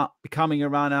 starting out, becoming a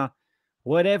runner,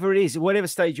 whatever it is, whatever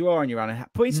stage you are in your running,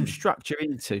 putting some structure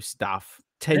into stuff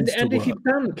tends to work. If you've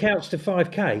done the Couch to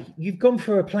 5K, you've gone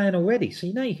through a plan already, so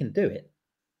you know you can do it.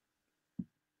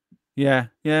 Yeah,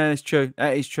 it's true.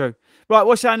 That is true. Right,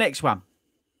 what's our next one?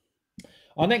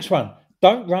 Our next one: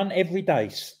 don't run every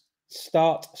day.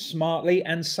 Start smartly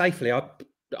and safely.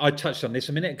 I touched on this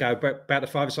a minute ago about the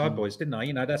 5-a-side boys, didn't I?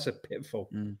 You know, that's a pitfall.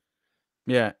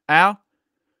 Yeah. Al?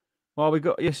 Well, we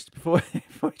got before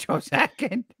Josh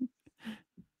Atkin.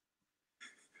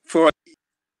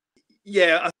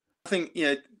 I think,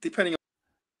 depending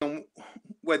on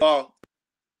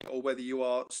whether you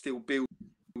are still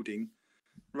building,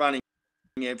 running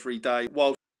every day,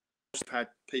 whilst we've had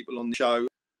people on the show,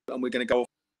 and we're going to go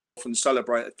off and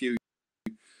celebrate a few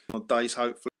days,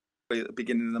 hopefully at the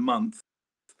beginning of the month,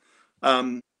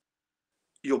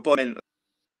 your body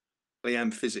mentally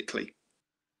and physically.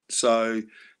 So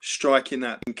striking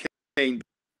that keen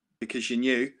because you're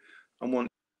new and wanting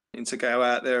to go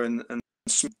out there and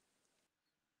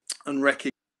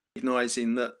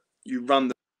recognizing that you run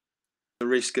the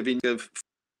risk of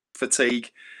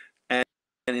fatigue, and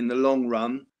in the long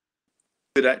run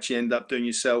could actually end up doing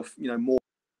yourself more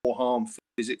harm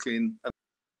physically and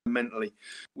mentally.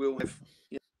 We'll have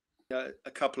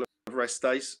a couple of rest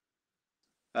days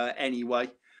anyway.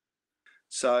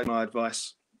 So my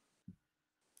advice.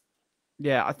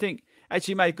 Yeah, I think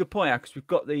actually you made a good point out because we've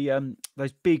got the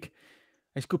those big.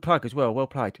 It's good plug as well. Well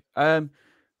played. On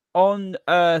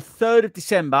 3rd of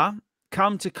December,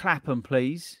 come to Clapham,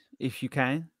 please, if you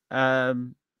can,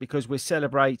 because we're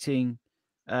celebrating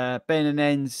Ben and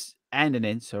N's and an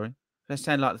N. Sorry, they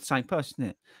sound like the same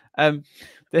person, isn't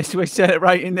it? We're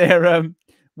celebrating their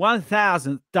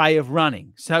 1000th day of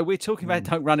running. So we're talking about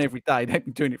don't run every day. They've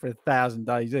been doing it for 1,000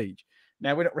 days each.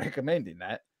 Now we're not recommending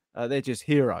that. They're just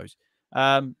heroes.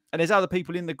 And there's other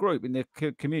people in the group, in the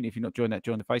community. If you're not joined that,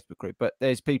 join the Facebook group. But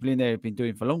there's people in there who've been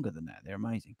doing for longer than that. They're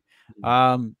amazing.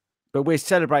 But we're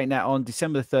celebrating that on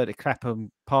December the 3rd at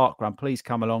Clapham Park Run. Please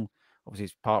come along. Obviously,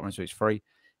 it's park run, so it's free.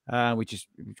 It's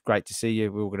great to see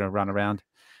you. We're all going to run around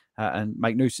and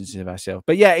make nuisances of ourselves.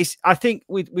 But yeah, I think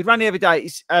with running every day,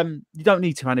 you don't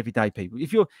need to run every day, people.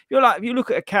 If you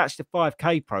look at a Couch to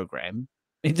 5K program,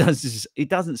 it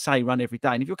doesn't say run every day.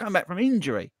 And if you're coming back from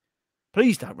injury,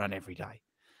 please don't run every day.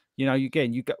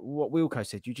 You got what Wilco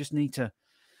said. You just need to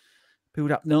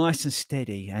build up nice and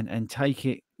steady and take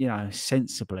it,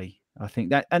 sensibly. I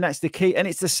think that's the key. And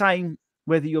it's the same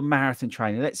whether you're marathon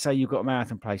training. Let's say you've got a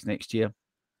marathon place next year.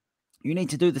 You need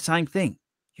to do the same thing.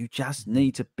 You just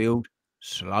need to build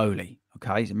slowly.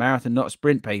 Okay. It's a marathon, not a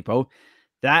sprint, people.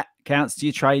 That counts to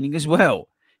your training as well.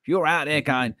 If you're out there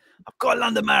going, I've got a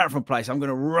London Marathon place, I'm going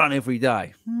to run every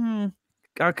day.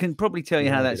 I can probably tell you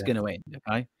how that's going to end.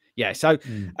 Okay. Yeah. So,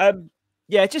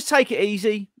 just take it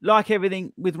easy. Like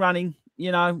everything with running, do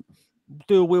a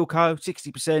Wilco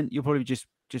 60%. You'll probably just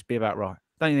be about right.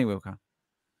 Don't you think, Wilco?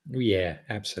 Yeah,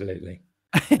 absolutely.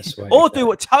 Or do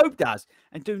what Tobe does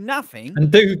and do nothing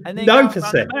and then no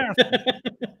percent.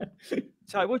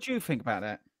 So, what do you think about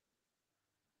that?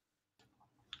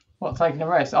 What, taking a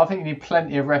rest? I think you need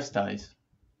plenty of rest days.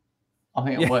 I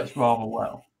think it works rather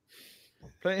well.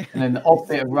 And then the odd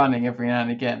bit of running every now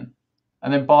and again,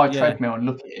 and then buy a treadmill and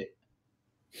look at it.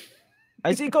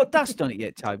 Has it got dust on it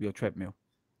yet, Toby, your treadmill?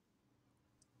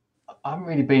 I haven't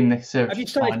really been in the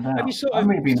service. I haven't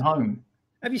really been home.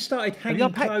 Have you started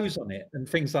hanging clothes on it and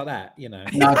things like that? No,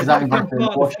 because that involves doing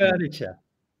the washing. Furniture.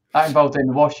 That involves doing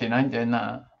the washing. I ain't doing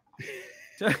that.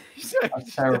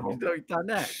 That's terrible. You've done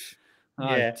that.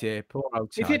 Yeah. Oh dear, poor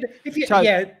old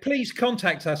please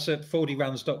contact us at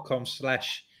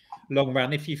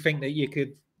 40runs.com/longrun if you think that you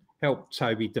could help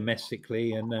Toby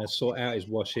domestically and sort out his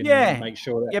washing and make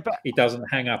sure that he doesn't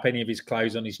hang up any of his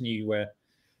clothes on his new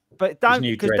but don't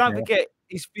forget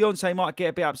his fiance might get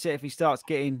a bit upset if he starts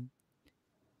getting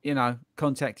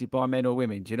contacted by men or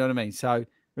women. Do you know what I mean? So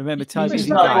remember, Toby's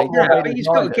he's got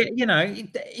to get,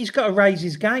 he's got to raise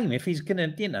his game if he's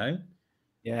gonna,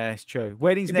 Yeah, it's true.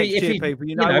 Weddings next year, people.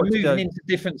 Moving into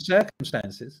different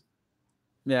circumstances.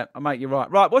 Yeah, I make you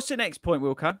right. Right, what's the next point,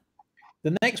 Wilco?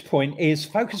 The next point is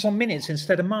focus on minutes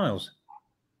instead of miles.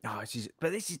 Oh,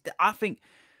 I think,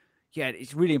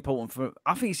 it's really important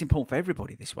I think it's important for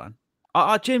everybody, this one.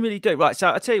 I genuinely do. Right, so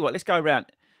I'll tell you what, let's go around.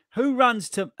 Who runs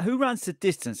to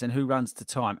distance and who runs to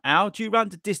time? Al, do you run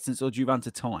to distance or do you run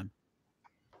to time?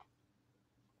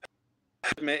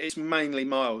 It's mainly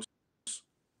miles.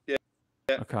 Yeah.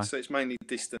 Okay. So it's mainly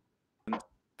distance. right,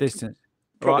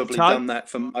 Probably done that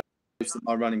for most of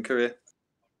my running career.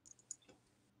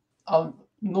 I'm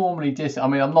normally distance. I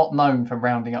mean, I'm not known for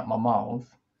rounding up my miles.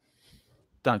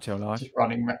 Don't tell lies. Just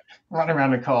running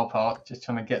around the car park, just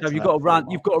trying to get. No, you've got to run.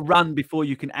 You've got to run before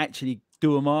you can actually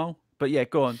do a mile. But yeah,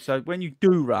 go on. So when you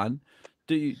do run,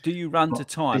 do you run to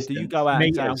time? Distance. Do you go out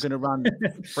and say I'm going to run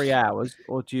 3 hours,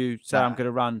 or do you say I'm going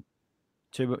to run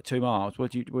 2 miles?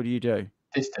 What do you do?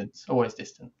 Distance, always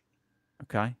distance.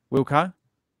 Okay, Wilco.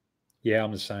 Yeah,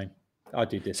 I'm the same. I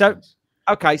do distance.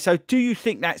 So do you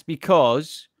think that's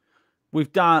because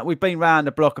we've been round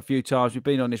the block a few times, we've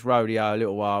been on this rodeo a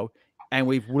little while, and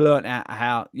we've learnt out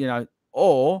how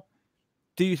or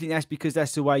do you think that's because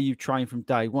that's the way you train from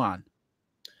day one?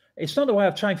 It's not the way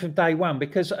I've trained from day one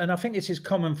and I think this is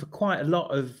common for quite a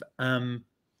lot of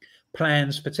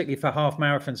plans, particularly for half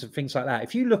marathons and things like that.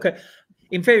 If you look at,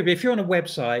 invariably, if you're on a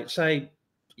website, say,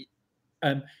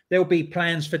 there'll be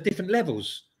plans for different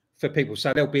levels for people.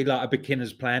 So there'll be like a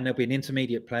beginner's plan, there'll be an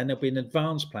intermediate plan, there'll be an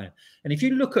advanced plan. And if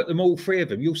you look at them, all three of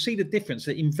them, you'll see the difference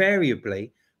that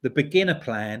invariably the beginner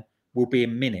plan will be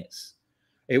in minutes.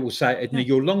 It will say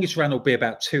your longest run will be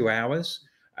about 2 hours.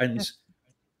 And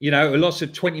lots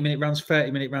of 20-minute runs,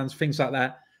 30-minute runs, things like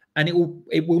that. And it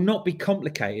will not be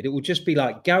complicated. It will just be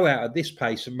like, go out at this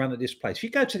pace and run at this pace. If you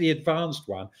go to the advanced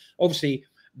one, obviously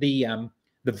the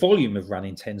volume of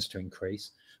running tends to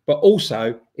increase, but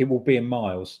also it will be in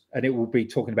miles, and it will be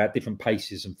talking about different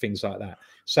paces and things like that.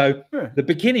 So the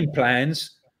beginning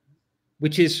plans,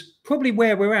 which is probably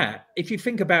where we're at, if you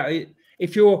think about it,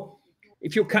 if you're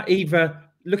either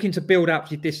looking to build up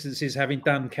your distances, having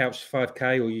done Couch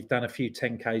 5K, or you've done a few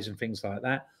 10Ks and things like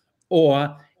that,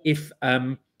 or if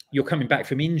you're coming back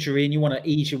from injury and you want to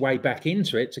ease your way back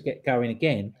into it to get going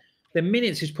again, then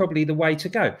minutes is probably the way to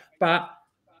go. But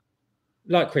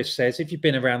like Chris says, if you've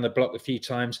been around the block a few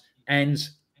times, and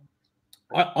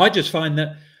I just find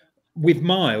that with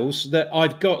miles, that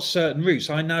I've got certain routes.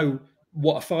 I know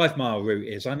what a 5 mile route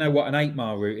is. I know what an 8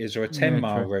 mile route is, or a 10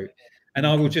 mile route. And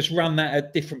I will just run that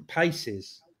at different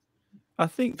paces. I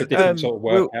think for different sort of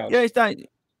workouts. Yeah, it's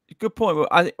good point.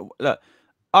 Well, look,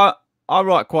 I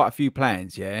write quite a few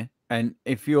plans, yeah, and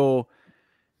if you're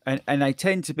and they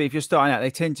tend to be, if you're starting out, they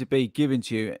tend to be given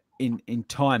to you in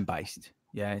time based,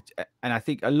 yeah. And I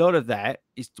think a lot of that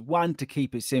is, one, to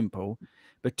keep it simple,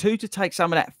 but two, to take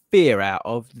some of that fear out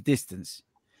of the distance.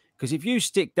 Because if you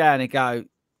stick down and go,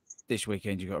 this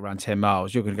weekend you've got to run 10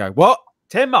 miles, you're going to go, what?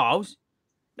 10 miles?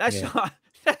 That's not,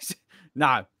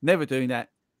 no, never doing that.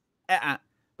 But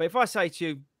if I say to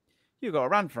you, you've got to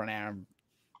run for an hour and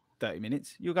 30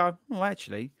 minutes, you'll go, well,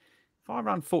 actually, if I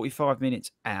run 45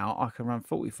 minutes out, I can run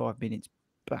 45 minutes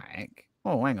back.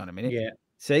 Oh, hang on a minute. Yeah.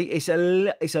 See, it's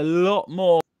a lot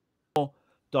more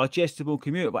digestible,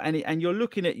 commutable, and you're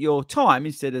looking at your time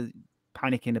instead of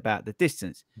panicking about the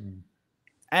distance.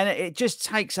 And it just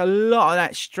takes a lot of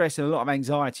that stress and a lot of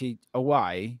anxiety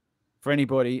away for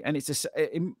anybody. And it's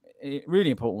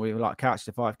really important with like Couch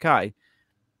to 5K.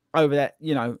 Over that,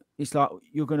 you know, it's like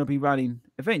you're going to be running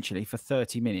eventually for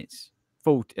 30 minutes,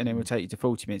 40, and then we'll take you to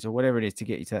 40 minutes or whatever it is to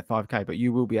get you to that 5K. But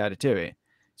you will be able to do it,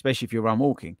 especially if you run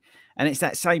walking. And it's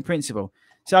that same principle.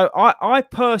 So I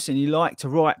personally like to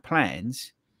write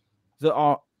plans that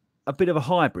are a bit of a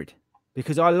hybrid,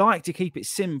 because I like to keep it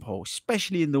simple,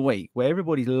 especially in the week where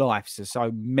everybody's lives are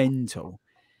so mental.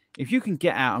 If you can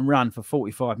get out and run for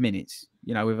 45 minutes,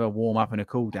 you know, with a warm up and a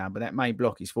cool down, but that main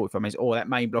block is 45 minutes, or that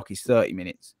main block is 30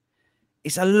 minutes,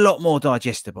 it's a lot more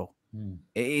digestible.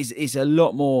 It's a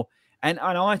lot more. And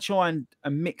I try and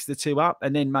mix the two up.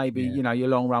 And then maybe, you know, your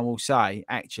long run will say,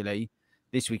 actually,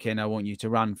 this weekend I want you to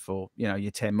run for, you know,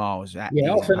 your 10 miles.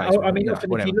 Often, I mean,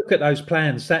 often if you look at those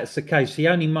plans, that's the case. The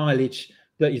only mileage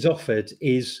that is offered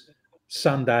is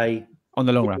Sunday on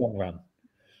the long run.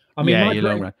 I mean, your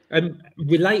long run.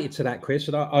 Related to that, Chris,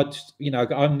 and I you know,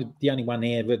 I'm the only one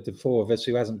here of the four of us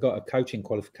who hasn't got a coaching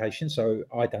qualification, so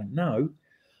I don't know.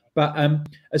 But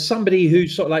as somebody who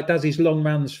sort of like does his long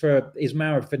runs for his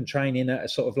marathon training at a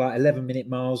sort of like 11-minute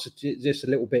miles, just a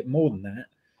little bit more than that,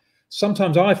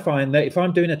 sometimes I find that if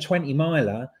I'm doing a 20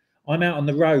 miler, I'm out on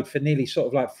the road for nearly sort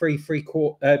of like 3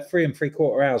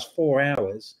 3/4 hours, 4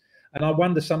 hours. And I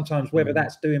wonder sometimes whether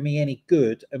that's doing me any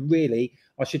good. And really,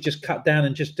 I should just cut down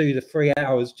and just do the 3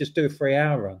 hours, just do a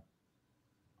 3-hour run.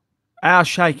 Al's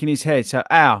shaking his head. So,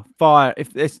 Al, fire.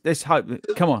 If let's hope.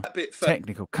 Come on, a bit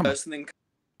technical. Come on. And then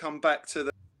come back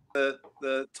to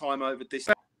the time over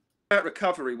distance. About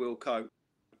recovery, Wilco.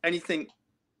 Anything,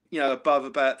 you know, above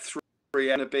about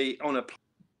 3 and a be on a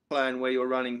plan where you're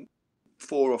running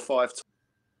 4 or 5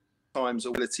 times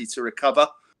ability to recover.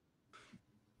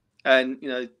 And, you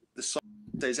know,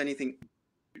 there's anything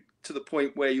to the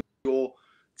point where you're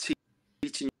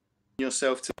teaching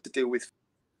yourself to deal with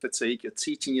fatigue, you're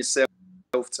teaching yourself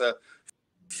to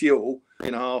fuel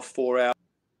 3.5, 4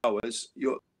 hours,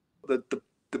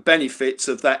 the benefits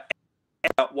of that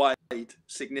outweighed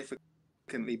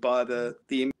significantly by the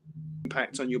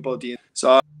impact on your body.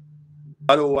 So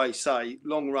I'd always say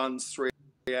long runs, 3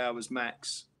 hours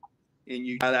max,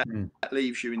 and that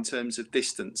leaves you in terms of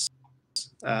distance.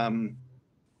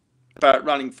 About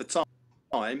running for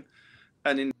time,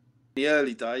 and in the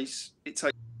early days it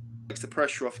takes the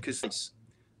pressure off, because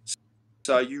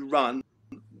so you run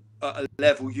at a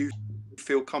level you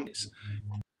feel comfortable.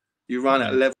 You run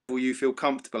at a level you feel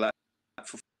comfortable at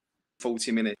for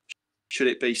 40 minutes. Should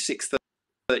it be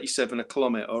 6:37 a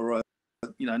kilometre or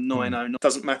 9:09?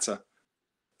 Doesn't matter,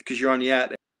 because you're only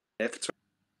out there for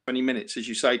 20 minutes, as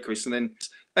you say, Chris. And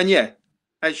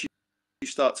as you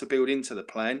start to build into the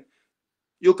plan,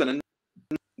 you're going to know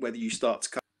whether you start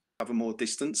to cover more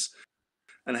distance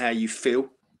and how you feel.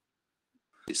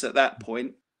 It's at that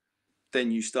point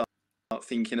then you start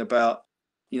thinking about,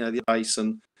 the pace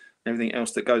and everything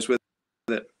else that goes with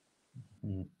it.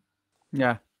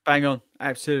 Yeah, bang on.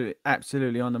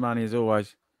 Absolutely on the money as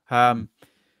always.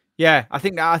 Yeah, I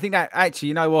think that actually,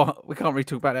 you know what? We can't really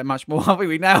talk about that much more. I think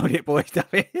we nailed it, boys.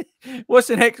 What's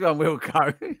the next one,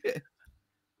 Wilco?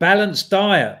 Balanced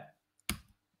diet.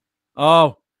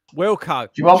 Oh, Wilco.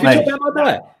 Do you want Should we me? talk about my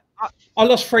diet? I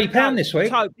lost £3 this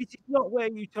week. Tobe, this is not where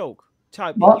you talk.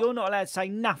 Tobe, What? you're not allowed to say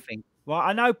nothing. Right?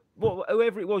 I know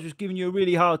whoever it was giving you a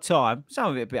really hard time.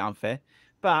 Some of it a bit unfair,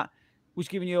 but was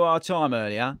giving you a hard time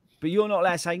earlier. But you're not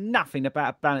allowed to say nothing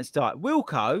about a balanced diet.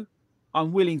 Wilco,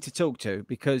 I'm willing to talk to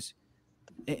because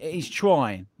he's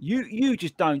trying. You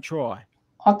just don't try.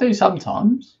 I do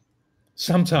sometimes.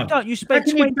 Sometimes. You don't. You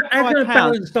spend how can a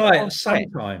balanced diet on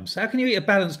sometimes? How can you eat a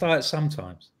balanced diet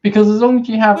sometimes? Because as long as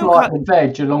you have Wilco. like the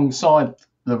veg alongside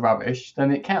the rubbish,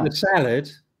 then it The counts. salad.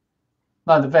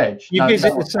 No, the veg. You No,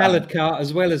 visit no, the salad cart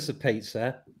as well as the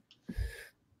pizza.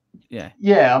 Yeah.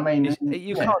 Yeah, I mean,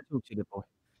 You can't talk to the boy.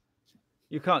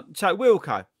 You can't. So,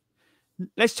 Wilco,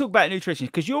 let's talk about nutrition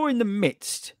because you're in the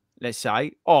midst, let's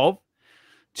say, of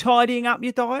tidying up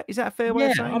your diet. Is that a fair way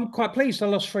of saying? I'm quite pleased. I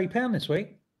lost £3 this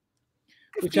week,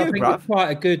 which you, I think is quite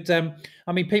a good.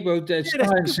 I mean, people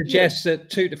science suggests that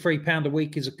 £2 to £3 a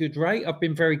week is a good rate. I've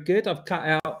been very good. I've cut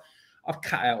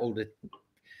out all the.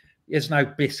 There's no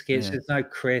biscuits. There's no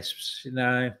crisps. You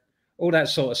know, all that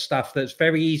sort of stuff that's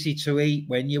very easy to eat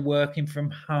when you're working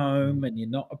from home and you're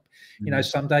not. You know,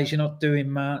 some days you're not doing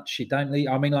much. You don't eat.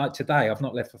 I mean, like today, I've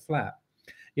not left the flat.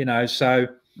 You know, so.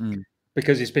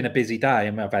 Because it's been a busy day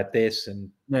and I've had this and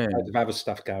loads of other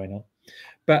stuff going on.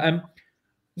 But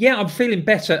yeah, I'm feeling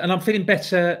better and I'm feeling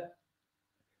better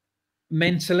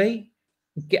mentally.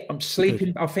 I'm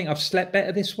sleeping. I think I've slept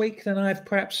better this week than I have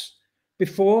perhaps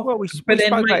before. Well, we spoke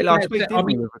about it last week, I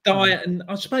mean, diet and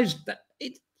I suppose that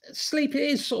sleep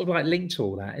is sort of like linked to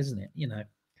all that, isn't it? You know,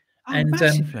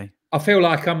 massively. I feel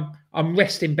like I'm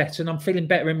resting better and I'm feeling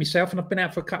better in myself. And I've been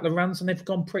out for a couple of runs and they've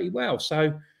gone pretty well.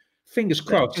 So fingers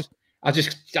crossed. I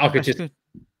could just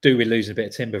do with losing a bit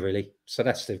of timber, really. So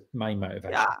that's the main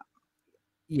motivation.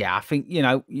 Yeah, I think, you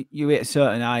know, you hit a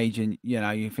certain age and, you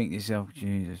know, you think to yourself,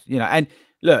 Jesus, you know, and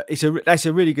look, that's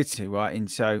a really good thing, right?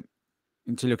 And so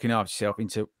into looking after yourself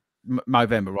into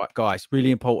November, right, guys,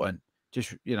 really important.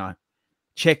 Just, you know,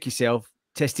 check yourself,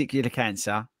 testicular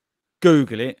cancer,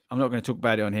 Google it. I'm not going to talk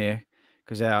about it on here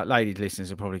because our lady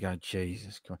listeners are probably going,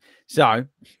 Jesus Christ. So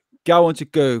go onto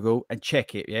Google and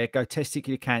check it. Yeah, go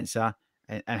testicular cancer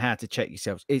and how to check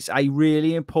yourselves. It's a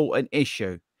really important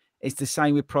issue. It's the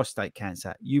same with prostate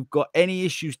cancer. You've got any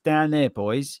issues down there,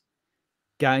 boys,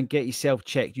 go and get yourself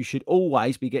checked. You should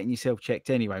always be getting yourself checked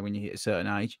anyway when you hit a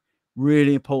certain age.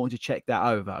 Really important to check that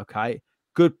over. Okay,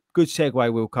 good segue,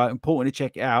 Wilco. Important to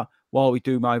check it out while we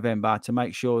do Movember to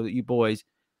make sure that you boys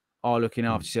are looking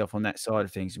after yourself on that side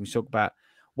of things. And we talk about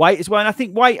weight as well. And I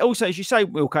think weight also, as you say,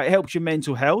 Wilco, it helps your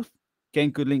mental health.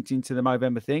 Again, good linked into the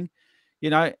Movember thing, you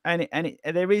know, and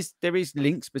there is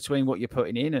links between what you're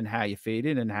putting in and how you're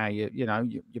feeding and how you're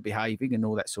behaving and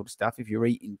all that sort of stuff. If you're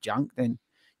eating junk, then,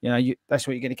 you know, that's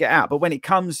what you're going to get out. But when it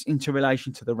comes into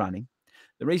relation to the running,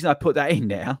 the reason I put that in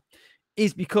there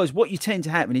is because what you tend to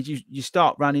happen is you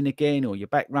start running again, or you're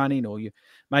back running, or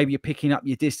maybe you're picking up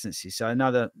your distances. So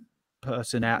another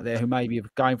person out there who maybe are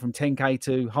going from 10K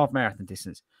to half marathon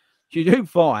distance, you do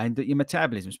find that your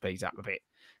metabolism speeds up a bit.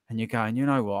 And you're going, you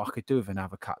know what, I could do with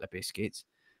another couple of biscuits.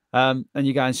 And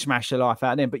you go and smash the life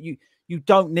out of them. But you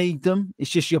don't need them. It's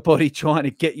just your body trying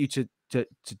to get you to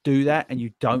do that, and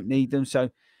you don't need them. So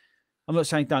I'm not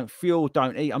saying don't fuel,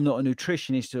 don't eat. I'm not a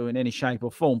nutritionist or in any shape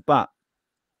or form. But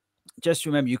just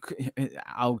remember,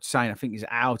 old saying, I think it's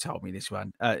Al told me this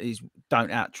one, is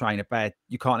don't out-train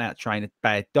you can't out-train a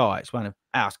bad diet. It's one of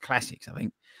Al's classics, I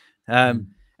think. And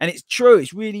it's true.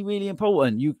 It's really, really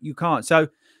important. You can't. So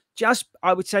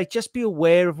I would say just be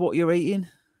aware of what you're eating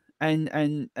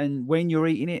and when you're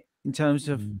eating it in terms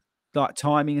of like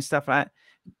timing and stuff like that,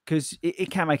 because it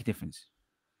can make a difference.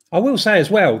 I will say as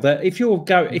well that if you're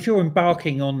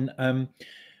embarking on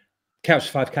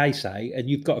Couch 5K, say, and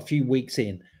you've got a few weeks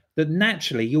in, that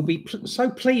naturally you'll be so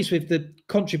pleased with the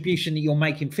contribution that you're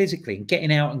making physically and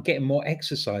getting out and getting more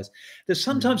exercise, that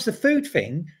sometimes the food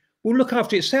thing will look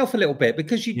after itself a little bit,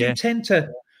 because you do tend to,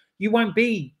 you find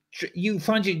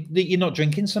that you're not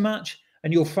drinking so much,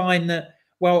 and you'll find that,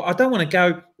 well, I don't want to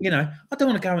go, I don't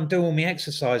want to go and do all my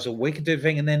exercise all week and do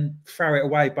everything and then throw it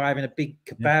away by having a big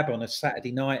kebab on a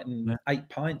Saturday night and 8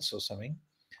 pints or something,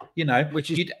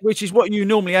 which is what you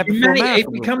normally have.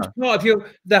 It becomes part of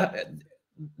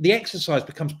the exercise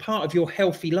becomes part of your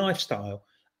healthy lifestyle,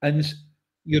 and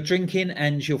your drinking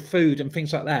and your food and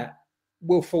things like that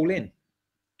will fall in.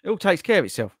 It all takes care of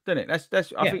itself, doesn't it?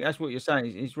 I think that's what you're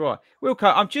saying is right.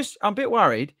 Wilco, I'm a bit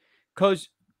worried because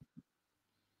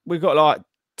we've got like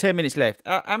 10 minutes left.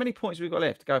 How many points have we got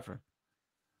left to go for?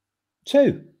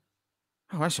 2.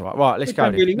 Oh, that's all right. Right, let's go.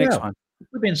 Really next well. one.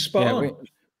 We've been spot on.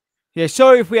 Yeah,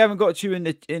 sorry if we haven't got you in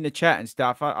the chat and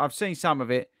stuff. I've seen some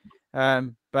of it,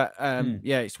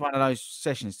 Yeah, it's one of those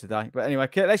sessions today. But anyway,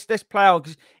 let's play on,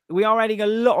 because we are adding a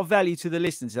lot of value to the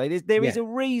listeners today. There is a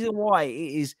reason why it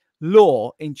is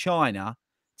law in China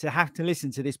to have to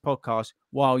listen to this podcast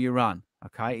while you run.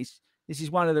 Okay, this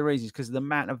is one of the reasons, because of the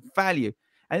amount of value.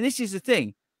 And this is the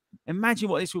thing. Imagine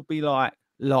what this would be like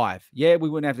live. Yeah, we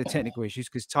wouldn't have the technical issues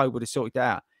because Toad would have sorted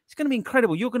that out. It's going to be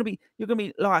incredible. You're going to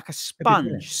be like a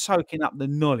sponge soaking up the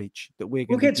knowledge that we're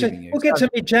going to be giving you. We'll get to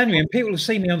mid-January and people will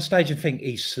see me on stage and think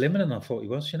he's slimmer than I thought he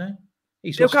was, you know?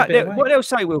 What they'll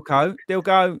say, Wilco, they'll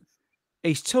go,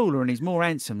 he's taller and he's more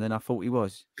handsome than I thought he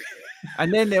was.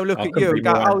 And then they'll look at you and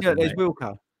go, oh, yeah, there's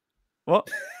Wilco. What?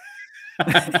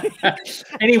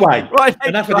 Anyway,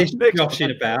 enough of this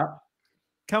joshing about.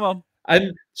 Come on.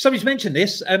 Somebody's mentioned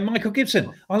this, Michael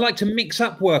Gibson. I like to mix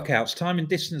up workouts, time and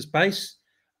distance base.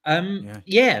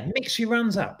 Mix your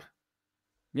runs up.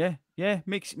 Yeah,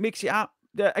 mix it up.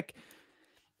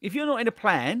 If you're not in a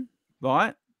plan,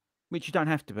 right, which you don't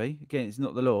have to be. Again, it's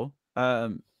not the law.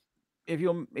 If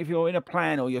you're in a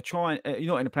plan, or you're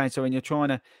not in a plan, so when you're trying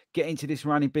to get into this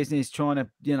running business, trying to,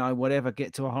 whatever,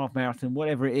 get to a half marathon,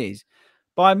 whatever it is,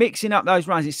 by mixing up those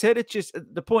runs, instead of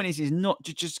the point is not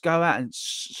to just go out and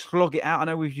slog it out. I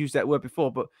know we've used that word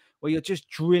before, but where you're just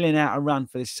drilling out a run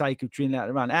for the sake of drilling out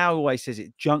a run. Al always says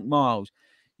it, junk miles.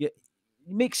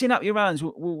 Mixing up your runs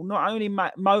will not only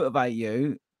motivate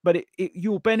you, but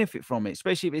you'll benefit from it,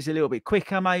 especially if it's a little bit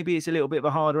quicker. Maybe it's a little bit of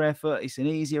a harder effort. It's an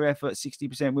easier effort,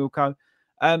 60% Wilco.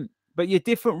 But your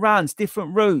different runs,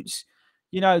 different routes,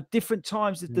 different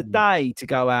times of the day to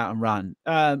go out and run,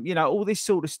 all this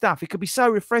sort of stuff. It could be so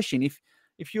refreshing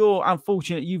if you're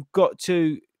unfortunate, you've got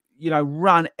to,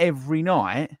 run every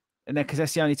night, and because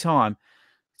that's the only time,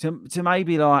 to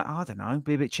maybe, like, I don't know,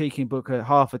 be a bit cheeky and book a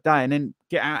half a day and then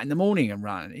get out in the morning and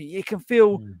run. It can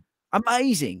feel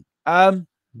amazing.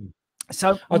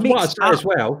 So what I'd say as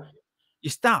well,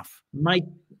 your stuff.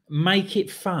 Make it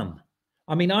fun.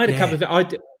 I mean, I had a couple of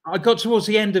I got towards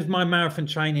the end of my marathon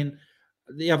training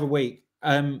the other week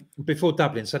before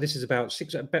Dublin. So this is about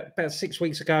 6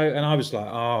 weeks ago, and I was like,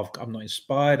 oh, I'm not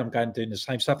inspired. I'm doing the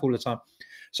same stuff all the time.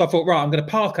 So I thought, right, I'm going to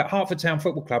park at Hertfordtown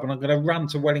Football Club and I'm going to run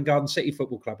to Welwyn Garden City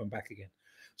Football Club and back again.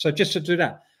 So just to do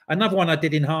that. Another one I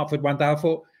did in Hertford one day, I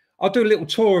thought, I'll do a little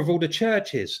tour of all the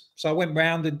churches. So I went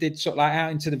round and did sort of like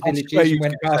out into the villages and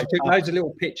went past, took loads of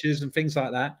little pictures and things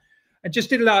like that. And just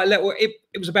did like a little, it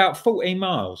was about 14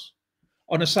 miles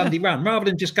on a Sunday run. Rather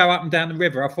than just go up and down the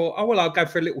river, I thought, oh, well, I'll go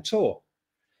for a little tour.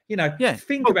 Think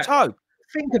about stuff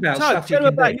you can do. Tell me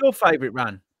about your favourite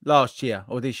run last year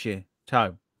or this year,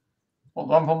 Toe. What,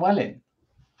 the one from Welwyn?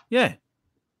 Yeah.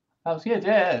 That was good.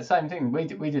 Yeah, same thing. We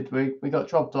got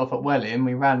dropped off at Welwyn.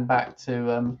 We ran back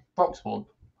to Broxbourne.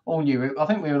 All new. I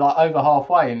think we were like over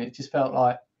halfway, and it just felt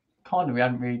like we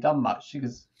hadn't really done much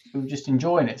because we were just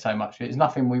enjoying it so much. It was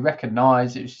nothing we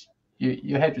recognised. It was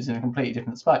your head was in a completely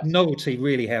different space. Novelty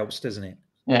really helps, doesn't it?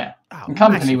 Yeah. And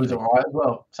company was all right as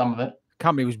well. Some of it.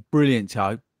 Company was brilliant,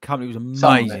 Toe. Company was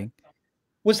amazing.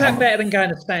 Was that better than going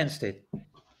to Stansted?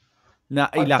 No,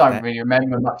 I don't really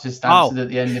remember much of Stansted at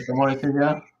the end, if I'm honest with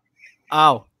you.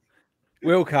 Oh,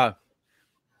 Wilco,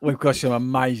 we've got some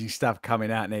amazing stuff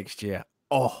coming out next year.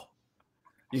 Oh,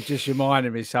 you just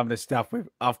reminded me of some of the stuff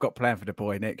I've got planned for the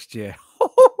boy next year.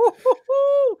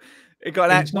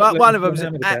 One of them's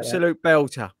an absolute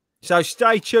belter. So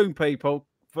stay tuned, people.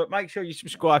 But make sure you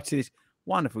subscribe to this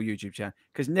wonderful YouTube channel,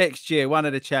 because next year one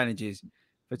of the challenges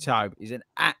for Tobe is an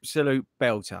absolute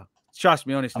belter. Trust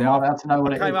me, honestly. Am I allowed to know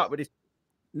what it is? Up with this.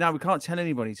 No, we can't tell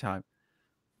anybody, Tobe.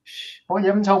 Well, you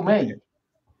haven't told me.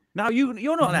 No,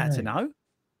 you're not allowed to know.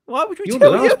 Why would we tell you?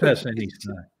 You're the last person who needs to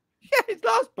know. Yeah, it's the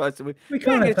last person. We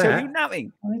can't have tell you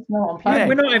nothing.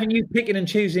 We're not having you picking and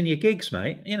choosing your gigs,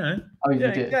 mate. Oh, yeah,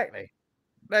 exactly.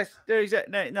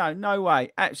 No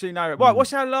way. Absolutely no way. Right,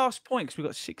 what's our last point? Because we've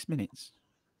got 6 minutes.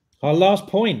 Our last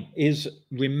point is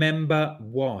remember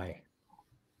why.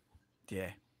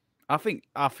 Yeah. I think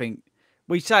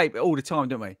we say it all the time,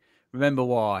 don't we? Remember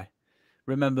why.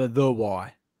 Remember the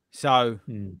why. So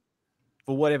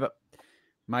for whatever,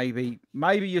 maybe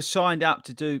you're signed up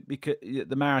to do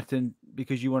the marathon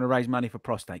because you want to raise money for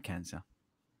prostate cancer,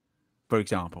 for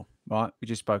example, right? We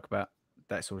just spoke about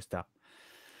that sort of stuff.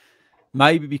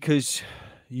 Maybe because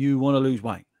you want to lose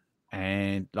weight,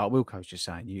 and like Wilco's just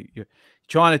saying, you're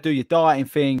trying to do your dieting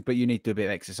thing, but you need to do a bit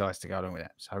of exercise to go along with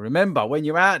that. So remember, when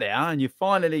you're out there and you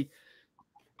finally,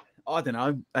 I don't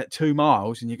know, at 2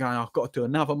 miles and you're going, I've got to do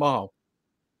another mile.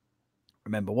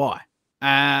 Remember why.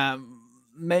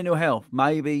 Mental health.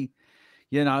 Maybe,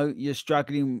 you're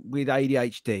struggling with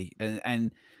ADHD,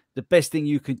 and the best thing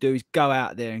you can do is go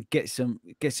out there and get some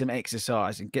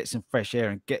exercise and get some fresh air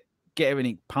and get get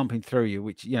everything pumping through you,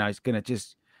 which, you know, is going to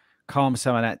just calm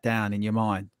some of that down in your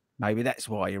mind. Maybe that's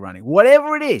why you're running.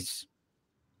 Whatever it is,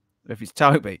 if it's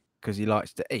Toby, because he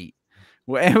likes to eat,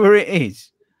 whatever it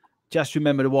is, just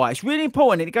remember the why. It's really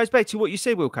important. And it goes back to what you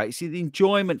said, Wilco. You see the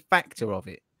enjoyment factor of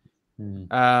it,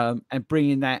 and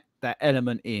bringing that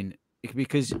element in,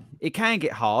 because it can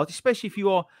get hard, especially if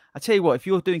you are, I tell you what, if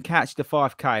you're doing Couch to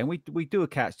 5K, and we do a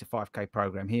Couch to 5K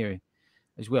program here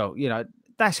as well, you know,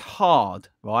 that's hard,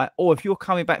 right? Or if you're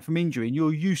coming back from injury and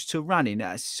you're used to running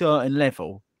at a certain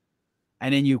level,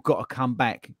 and then you've got to come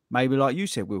back, maybe like you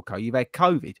said, Wilco, you've had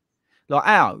COVID. Like,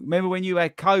 Al, remember when you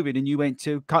had COVID and you went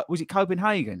to, was it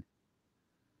Copenhagen?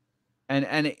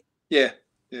 And it, yeah.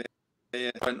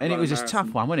 And it was a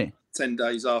tough one, wasn't it? 10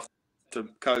 days after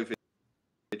COVID,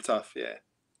 tough, yeah.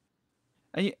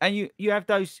 And you have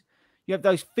those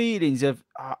feelings of,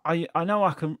 I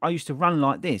know I used to run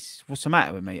like this. What's the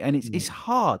matter with me? And it's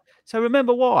hard. So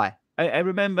remember why. I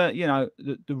remember, you know,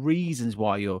 the reasons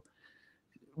why you're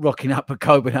rocking up at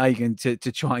Copenhagen to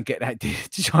try and get that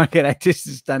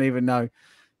distance. Don't even know,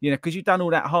 you know, because you've done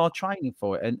all that hard training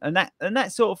for it, and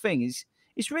that sort of thing is,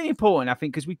 it's really important, I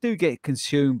think, because we do get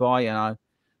consumed by, you know,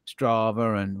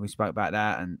 Strava, and we spoke about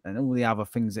that, and all the other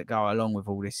things that go along with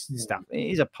all this stuff.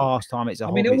 It is a pastime. It's a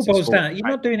hobby. I mean, it all boils down. You're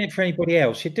not doing it for anybody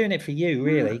else. You're doing it for you,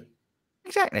 really.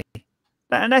 Exactly.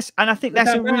 And I think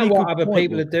that's a really good point. It doesn't matter what other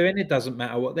people are doing. It doesn't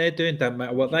matter what they're doing. Doesn't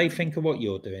matter what they think of what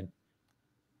you're doing.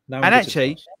 No. And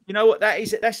actually, you know what that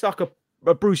is? That's like a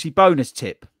Brucey bonus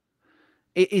tip.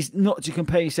 It is not to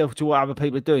compare yourself to what other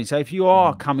people are doing. So if you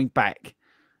are coming back,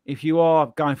 if you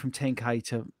are going from 10K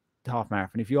to half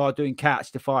marathon, if you are doing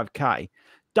Couch to 5K,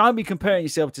 don't be comparing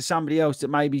yourself to somebody else that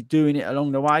may be doing it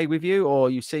along the way with you,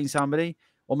 or you've seen somebody,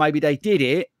 or maybe they did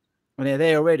it and they're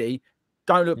there already.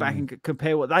 Don't look back and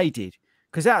compare what they did,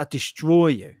 because that'll destroy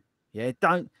you. Yeah,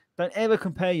 don't ever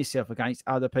compare yourself against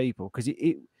other people, because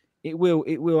it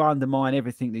will undermine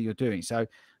everything that you're doing. So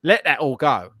let that all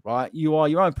go. Right, you are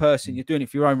your own person. You're doing it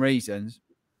for your own reasons.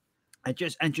 And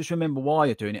just remember why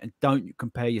you're doing it, and don't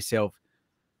compare yourself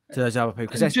to those other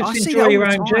people. Because just enjoy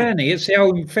your own journey. It's the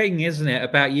old thing, isn't it?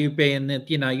 About you being,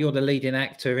 you know, you're the leading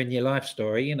actor in your life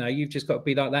story. You know, you've just got to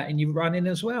be like that in your running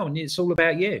as well, and it's all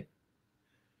about you.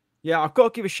 Yeah, I've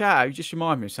got to give a shout out. You just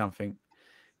remind me of something.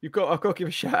 I've got to give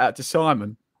a shout out to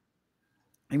Simon.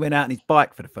 He went out on his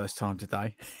bike for the first time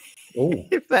today. Oh,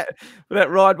 that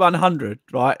Ride 100,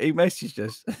 right? He messaged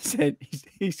us and said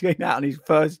he's going out on his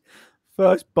first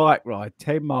bike ride,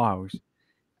 10 miles.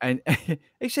 And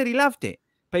he said he loved it.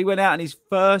 But he went out on his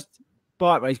first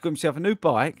bike ride. He's got himself a new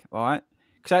bike, right?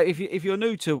 So if you're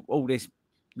new to all this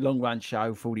long run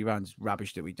show, 40 runs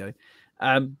rubbish that we do,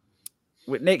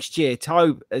 next year,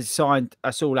 Tobe has signed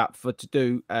us all up to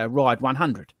do Ride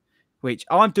 100, which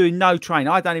I'm doing no training.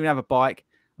 I don't even have a bike.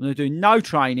 I'm going to do no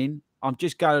training. I'm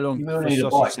just going along for a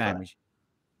sausage sandwich.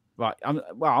 Right.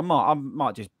 I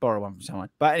might just borrow one from someone.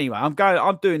 But anyway,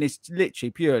 I'm doing this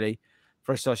literally purely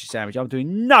for a sausage sandwich. I'm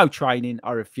doing no training.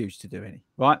 I refuse to do any.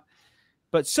 Right.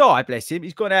 But Si, bless him,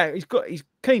 he's gone out. He's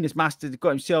keen as mustard. Got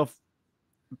himself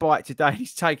a bike today.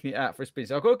 He's taking it out for a spin.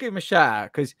 So I've got to give him a shout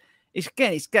out, because it's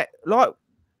like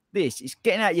this. It's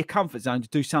getting out of your comfort zone to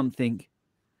do something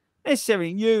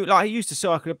necessarily new. Like, he used to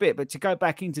cycle a bit, but to go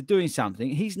back into doing something,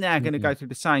 he's now going to go through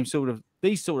the same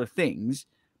these sort of things,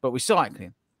 but with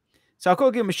cycling. So I've got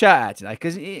to give him a shout out today,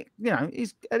 because he's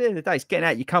at the end of the day, it's getting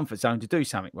out of your comfort zone to do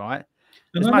something, right?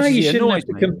 And I know you shouldn't have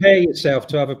to compare yourself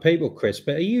to other people, Chris,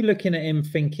 but are you looking at him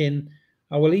thinking,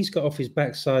 oh, well, he's got off his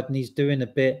backside and he's doing a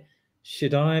bit.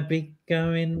 Should I be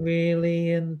going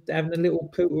really and having a little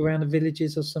poot around the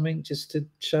villages or something just to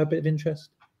show a bit of interest?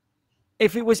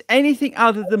 If it was anything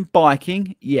other than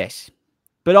biking, yes.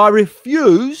 But I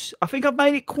refuse. I think I've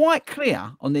made it quite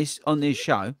clear on this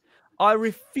show. I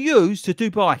refuse to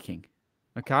do biking.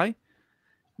 Okay.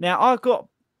 Now I got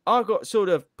sort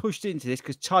of pushed into this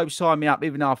because Tobe signed me up,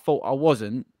 even though I thought I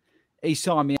wasn't. He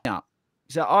signed me up,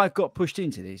 so I got pushed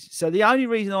into this. So the only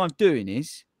reason I'm doing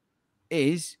this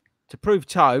is to prove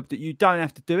Tobe that you don't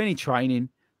have to do any training.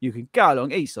 You can go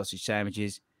along, eat sausage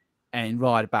sandwiches, and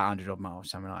ride about 100 odd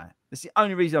miles, something like that. That's the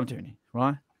only reason I'm doing it,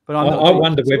 right? But I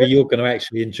wonder whether you're going to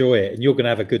actually enjoy it and you're going to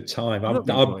have a good time.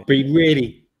 I'd be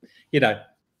really, the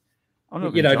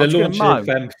launch of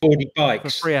 40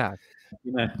 bikes for 3 hours.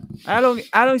 How long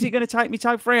is it going to take me?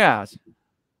 3 hours.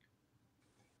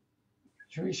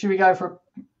 Should we go for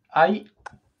 8?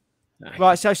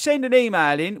 Right. So send an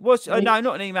email in. No,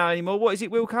 not an email anymore. What is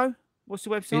it, Wilco? What's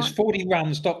the website? It's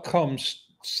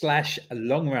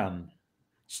 40runs.com/longrun.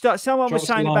 Someone was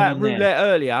saying about roulette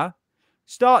earlier.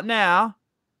 Start now.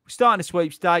 We're starting a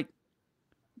sweepstake.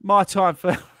 My time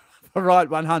for I ride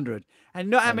 100. And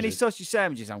not how many 100. sausage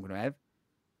sandwiches I'm going to have,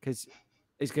 because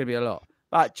it's going to be a lot.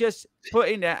 But just put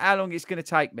in there how long it's going to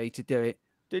take me to do it.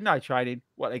 Do no training.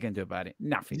 What are they going to do about it?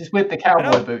 Nothing. Just with the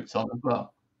cowboy boots on as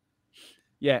well.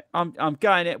 Yeah, I'm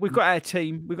going it. We've got our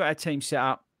team. We've got our team set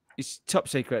up. It's top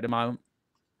secret at the moment.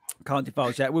 Can't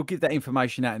divulge that. We'll give that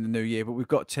information out in the new year. But we've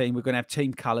got a team. We're going to have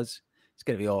team colours. It's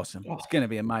going to be awesome. It's going to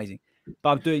be amazing. But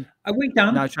I'm doing. Are we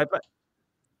done? No trade.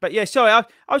 But yeah, sorry.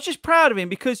 I was just proud of him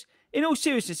because, in all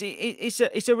seriousness, it's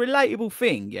a relatable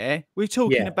thing. Yeah, we're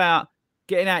talking about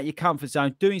getting out of your comfort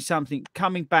zone, doing something,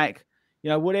 coming back. You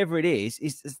know, whatever it is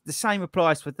the same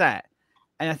applies for that.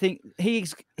 And I think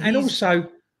he's also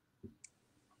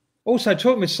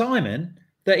talking with Simon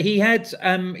that he had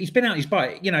he's been out his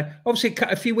bike. You know, obviously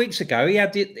a few weeks ago he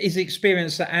had his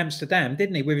experience at Amsterdam,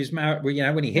 didn't he? With his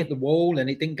when he hit the wall and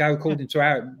it didn't go according to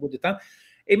how it would have done.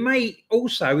 It may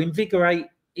also invigorate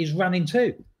his running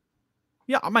too.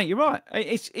 Yeah, I mean, you're right.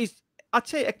 It's I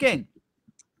tell you again,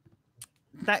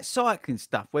 that cycling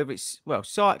stuff, whether it's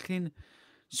cycling,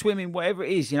 swimming, whatever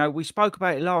it is, you know, we spoke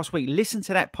about it last week. Listen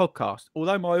to that podcast.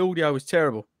 Although my audio was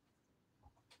terrible,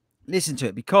 listen to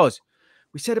it, because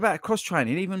we said about cross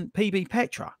training. Even PB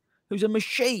Petra, who's a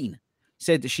machine,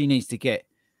 said that she needs to get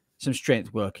some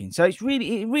strength working. So it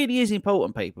really is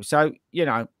important, people. So, you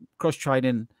know, cross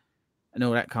training and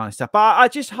all that kind of stuff. But I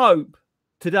just hope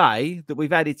today that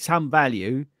we've added some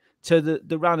value to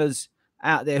the runners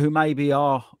out there who maybe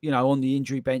are, you know, on the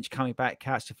injury bench, coming back,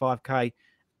 couch to 5K,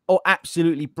 or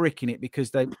absolutely bricking it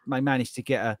because they may manage to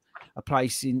get a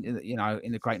place in, you know,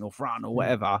 in the Great North Run or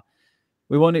whatever.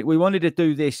 We wanted to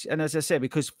do this, and as I said,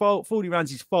 because 40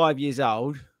 Runs is 5 years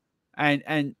old,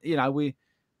 and you know, we've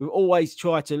always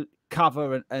tried to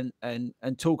cover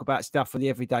and talk about stuff for the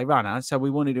everyday runner. So we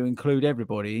wanted to include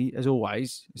everybody, as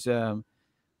always. It's sort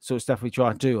of stuff we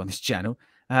try and do on this channel.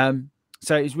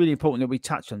 So it's really important that we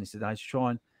touch on this today to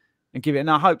try and give it.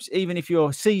 And I hope, even if you're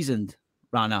a seasoned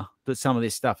runner, that some of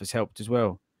this stuff has helped as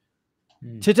well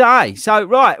today. So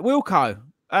right, Wilco.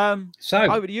 So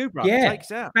over to you, bro. Take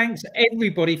us out. Thanks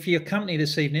everybody for your company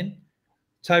this evening.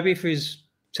 Toby for his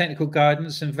technical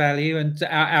guidance and value, and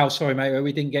Al, sorry mate,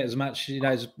 we didn't get as much, you know,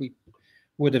 as we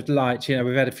would have liked. You know,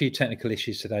 we've had a few technical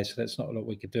issues today, so that's not a lot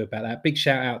we could do about that. Big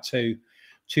shout out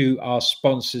to our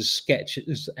sponsors,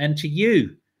 Sketchers, and to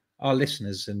you, our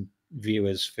listeners and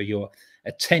viewers, for your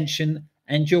attention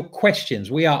and your questions.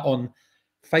 We are on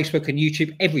Facebook and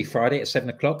YouTube every Friday at 7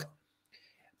 o'clock.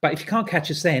 But if you can't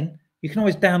catch us then, you can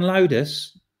always download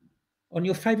us on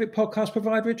your favorite podcast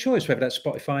provider of choice, whether that's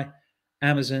Spotify,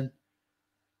 Amazon,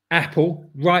 Apple.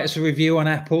 Write us a review on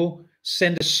Apple.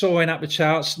 Send us soaring up the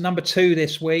charts. Number 2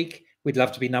 this week. We'd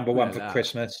love to be number 1 for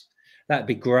Christmas. That'd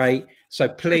be great. So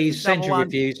please send your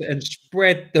reviews and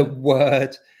spread the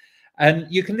word. And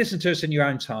you can listen to us in your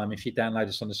own time if you download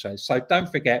us on the show. So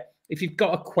don't forget, if you've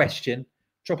got a question,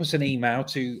 drop us an email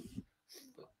to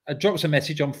drop us a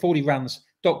message on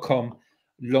 40runs.com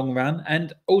long run.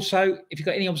 And also, if you've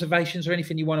got any observations or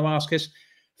anything you want to ask us,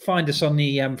 find us on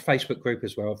the Facebook group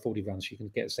as well, 40 Runs. You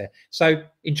can get us there. So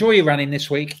enjoy your running this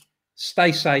week.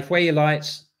 Stay safe, wear your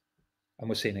lights, and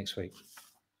we'll see you next week.